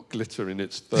dog got glitter in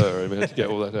its fur, and we had to get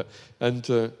all that out. And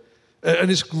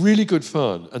it's really good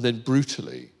fun. And then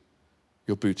brutally,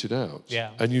 you're booted out.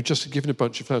 Yeah. And you're just given a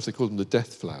bunch of flowers. They call them the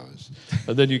death flowers.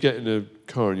 And then you get in a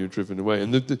car and you're driven away.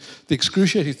 And the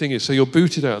excruciating thing is, so you're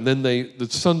booted out, and then the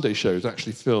Sunday show is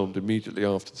actually filmed immediately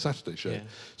after the Saturday show. Yeah.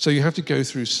 So you have to go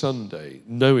through Sunday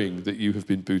knowing that you have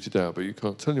been booted out, but you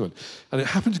can't tell anyone. And it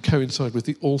happened to coincide with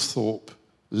the Althorpe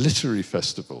literary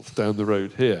festival down the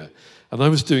road here. And I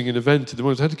was doing an event in the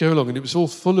morning, so I had to go along, and it was all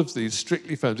full of these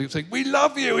Strictly fans who were saying, "We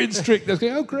love you in Strictly." I was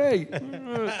going, "Oh, great.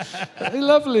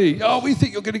 Lovely. Oh, we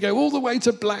think you're going to go all the way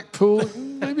to Blackpool."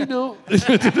 Maybe not.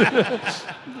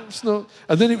 It's not.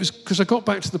 And then it was, because I got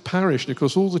back to the parish, and of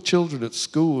course all the children at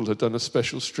school had done a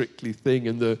special Strictly thing,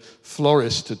 and the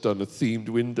florist had done a themed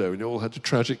window, and it all had to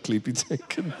tragically be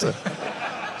taken down.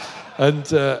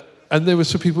 And there were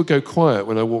some people go quiet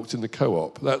when I walked in the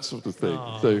co-op, that sort of thing.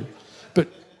 So, but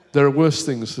there are worse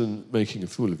things than making a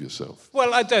fool of yourself.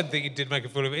 Well, I don't think you did make a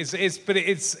fool of it. But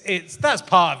it's that's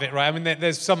part of it, right? I mean,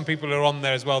 there's some people who are on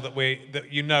there as well that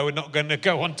are not going to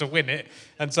go on to win it.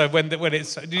 And so when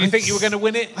it's, did you think you were going to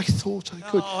win it? I thought I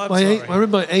could. Oh, I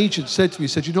remember my agent said to me,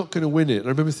 "You're not going to win it." And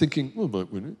I remember thinking, "Well, I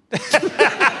might win it."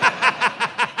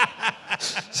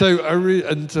 So I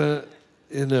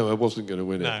wasn't going to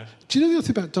win it. No. Do you know the other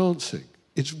thing about dancing?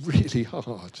 It's really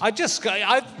hard. I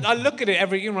look at it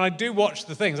when I do watch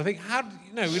the things, I think,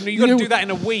 you've got to do that in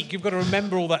a week. You've got to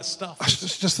remember all that stuff.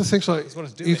 It's just the things like,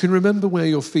 you can remember where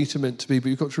your feet are meant to be, but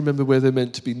you've got to remember where they're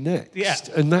meant to be next. Yeah.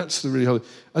 And that's the really hard.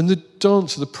 And the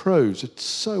the pros, are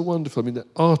so wonderful. I mean, they're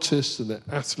artists and they're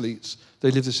athletes.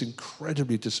 They live this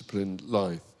incredibly disciplined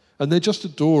life. And they're just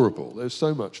adorable. They're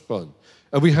so much fun.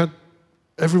 And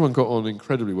everyone got on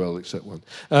incredibly well except one.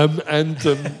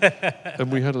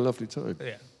 And we had a lovely time.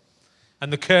 Yeah.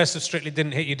 And the curse of Strictly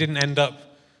didn't hit you, didn't end up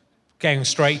getting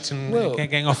straight and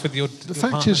getting off with your The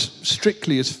fact is,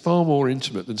 Strictly is far more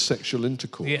intimate than sexual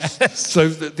intercourse. Yes. So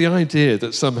the idea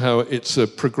that somehow it's a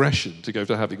progression to go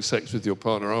to having sex with your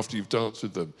partner after you've danced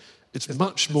with them, it's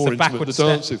much more intimate than the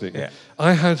dancing thing. Yeah.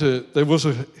 There was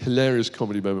a hilarious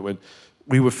comedy moment when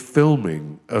we were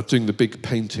filming, doing the big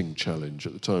painting challenge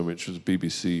at the time, which was a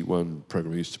BBC One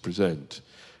programme I used to present.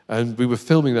 And we were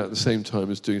filming that at the same time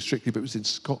as doing Strictly, but it was in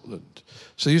Scotland.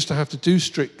 So you used to have to do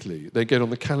Strictly. They get on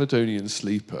the Caledonian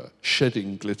Sleeper,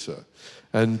 shedding glitter,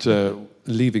 and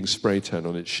leaving spray tan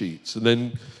on its sheets, and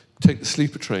then take the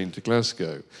sleeper train to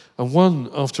Glasgow. And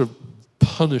after a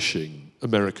punishing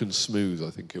American smooth, I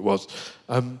think it was,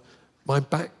 my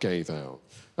back gave out.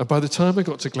 And by the time I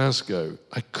got to Glasgow,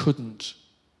 I couldn't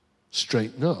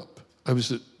straighten up. I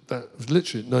was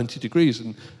literally at 90 degrees,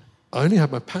 and I only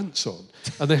had my pants on,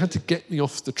 and they had to get me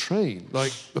off the train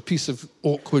like a piece of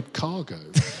awkward cargo.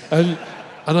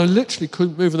 And I literally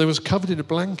couldn't move, and I was covered in a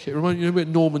blanket. Remind you,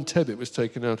 when Norman Tebbit was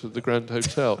taken out of the Grand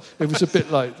Hotel? It was a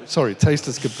bit like, sorry,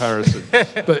 tasteless comparison,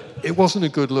 but it wasn't a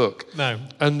good look. No.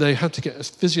 And they had to get a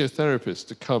physiotherapist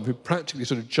to come who practically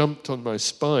sort of jumped on my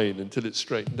spine until it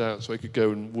straightened out so I could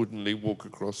go and woodenly walk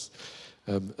across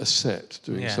a set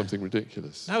doing something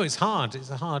ridiculous. No, it's hard. It's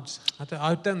hard.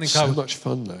 I don't think so much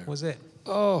fun, though. Was it?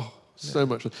 Oh, so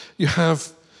much fun.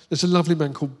 There's a lovely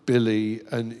man called Billy,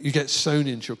 and you get sewn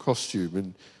into your costume,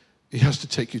 and he has to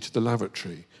take you to the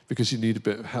lavatory because you need a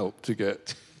bit of help to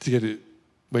get it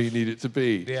where you need it to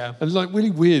be. Yeah. And really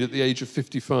weird at the age of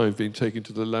 55 being taken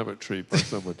to the lavatory by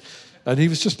someone. And he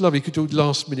was just lovely. He could do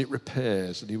last-minute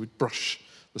repairs, and he would brush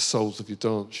the soles of your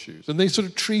dance shoes. And they sort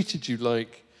of treated you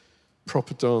like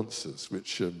proper dancers,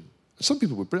 which some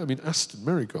people were brilliant. I mean, Aston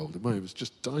Marigold in my was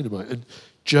just dynamite. And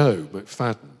Joe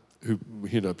McFadden, who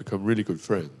he and I become really good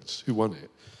friends, who won it.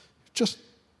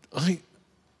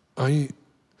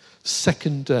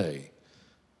 Second day,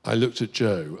 I looked at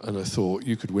Joe and I thought,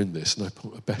 you could win this, and I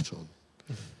put a bet on.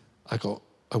 I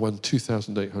won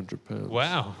 £2,800.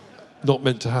 Wow. Not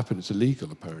meant to happen, it's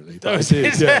illegal apparently, but I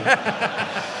did,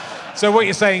 yeah. So what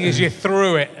you're saying is you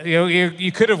threw it.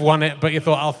 You could have won it, but you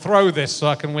thought, I'll throw this so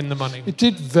I can win the money. It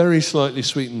did very slightly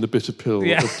sweeten the bitter pill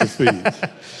of defeat.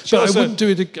 But I wouldn't do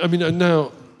it. I mean,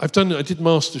 now I did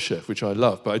MasterChef, which I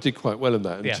love, but I did quite well in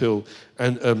that until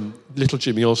little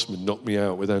Jimmy Osmond knocked me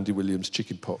out with Andy Williams'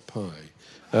 chicken pot pie.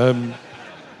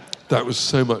 That was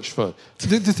so much fun.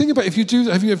 The thing about have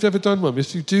you ever done one?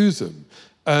 If you do them,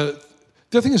 the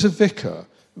other thing is a vicar.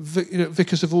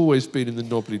 Vicars have always been in the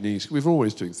knobbly knees. We're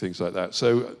always doing things like that,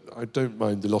 so I don't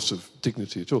mind the loss of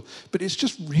dignity at all. But it's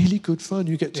just really good fun.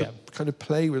 You get to kind of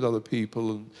play with other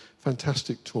people and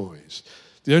fantastic toys.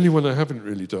 The only one I haven't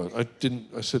really done, I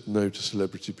said no to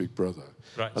Celebrity Big Brother.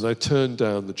 Right. And I turned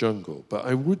down the jungle. But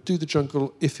I would do the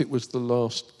jungle if it was the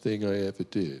last thing I ever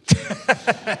did.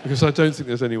 Because I don't think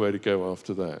there's any way to go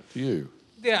after that. Do you?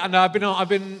 Yeah, no, I've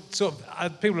been sort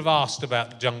of. People have asked about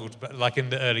the jungle, like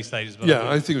in the early stages. But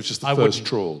I think it was just the first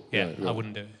trawl. Yeah, I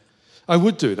wouldn't do it. I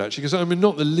would do it actually, because I'm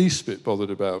not the least bit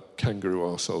bothered about kangaroo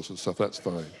arseholes and stuff. That's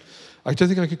fine. I don't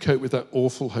think I could cope with that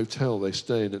awful hotel they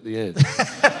stay in at the end.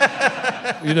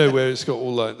 Where it's got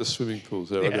all like the swimming pools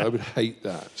there. I would hate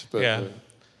that. But,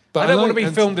 But I don't want to be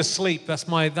filmed asleep. That's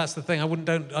the thing.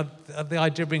 The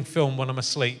idea of being filmed when I'm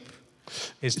asleep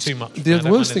is too much. The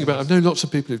worst thing about I know lots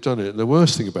of people who've done it, and the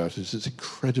worst thing about it is it's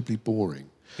incredibly boring.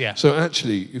 Yeah. So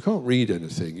actually, you can't read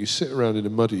anything. You sit around in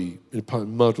a pile of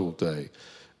mud all day.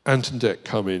 Ant and Dec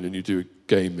come in and you do a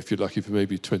game, if you're lucky, for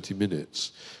maybe 20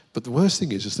 minutes. But the worst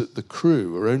thing is that the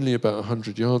crew are only about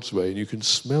 100 yards away and you can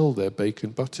smell their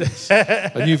bacon butters.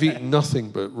 And you've eaten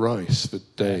nothing but rice for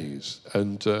days.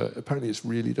 And apparently it's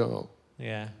really dull.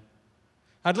 Yeah.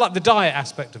 I'd like the diet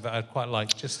aspect of it. I'd quite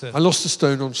like just to... I lost a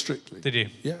stone on Strictly. Did you?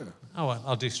 Yeah. Oh, well,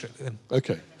 I'll do Strictly then.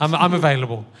 Okay. I'm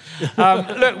available. Look,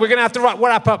 we're going to have to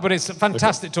wrap up, but it's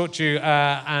fantastic to talk to you.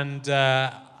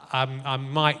 I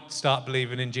might start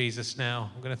believing in Jesus now.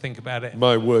 I'm going to think about it.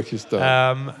 My work is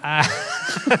done.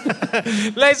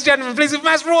 Ladies and gentlemen, please give a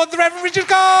massive round to the Reverend Richard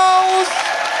Coles.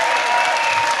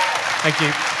 Thank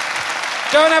you.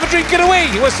 Go and have a drink and a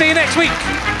wee. We'll see you next week.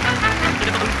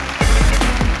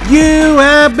 You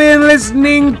have been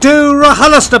listening to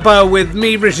RHLSTP with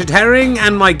me, Richard Herring,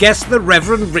 and my guest, the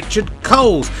Reverend Richard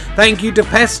Coles. Thank you to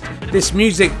Pest. This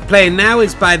music playing now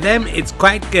is by them. It's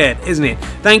quite good, isn't it?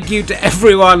 Thank you to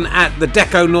everyone at the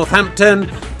Deco Northampton.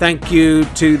 Thank you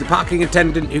to the parking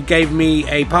attendant who gave me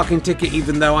a parking ticket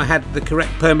even though I had the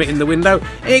correct permit in the window.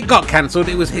 It got cancelled.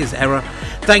 It was his error.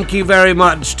 Thank you very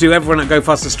much to everyone at Go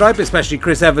Faster Stripe, especially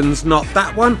Chris Evans, not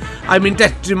that one. I'm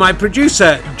indebted to my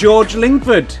producer, George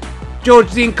Lingford.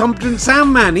 George, the incompetent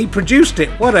sound man, he produced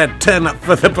it. What a turn up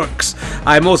for the books.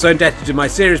 I'm also indebted to my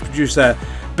series producer,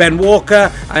 Ben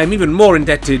Walker. I am even more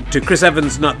indebted to Chris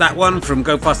Evans, not that one, from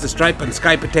Go Faster Stripe and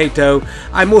Sky Potato.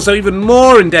 I'm also even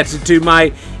more indebted to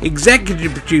my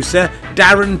executive producer,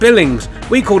 Darren Billings.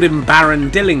 We called him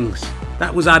Baron Dillings.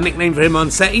 That was our nickname for him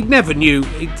on set. He never knew.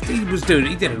 He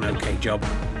did an okay job.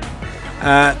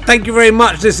 Thank you very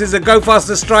much. This is a Go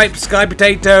Faster Stripe, Sky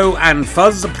Potato and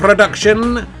Fuzz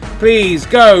production. Please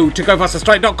go to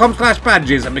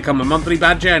gofasterstripe.com/badges and become a monthly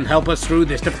badger and help us through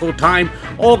this difficult time,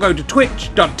 or go to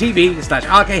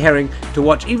twitch.tv/rkherring to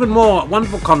watch even more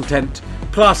wonderful content,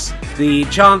 plus the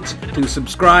chance to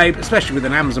subscribe, especially with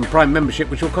an Amazon Prime membership,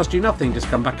 which will cost you nothing. Just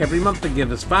come back every month and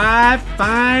give us $5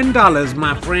 fine,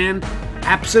 my friend.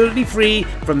 Absolutely free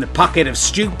from the pocket of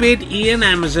stupid Ian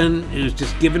Amazon, who's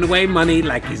just giving away money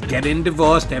like he's getting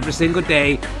divorced every single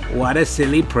day. What a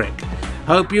silly prick.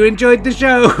 Hope you enjoyed the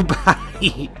show.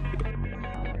 Bye.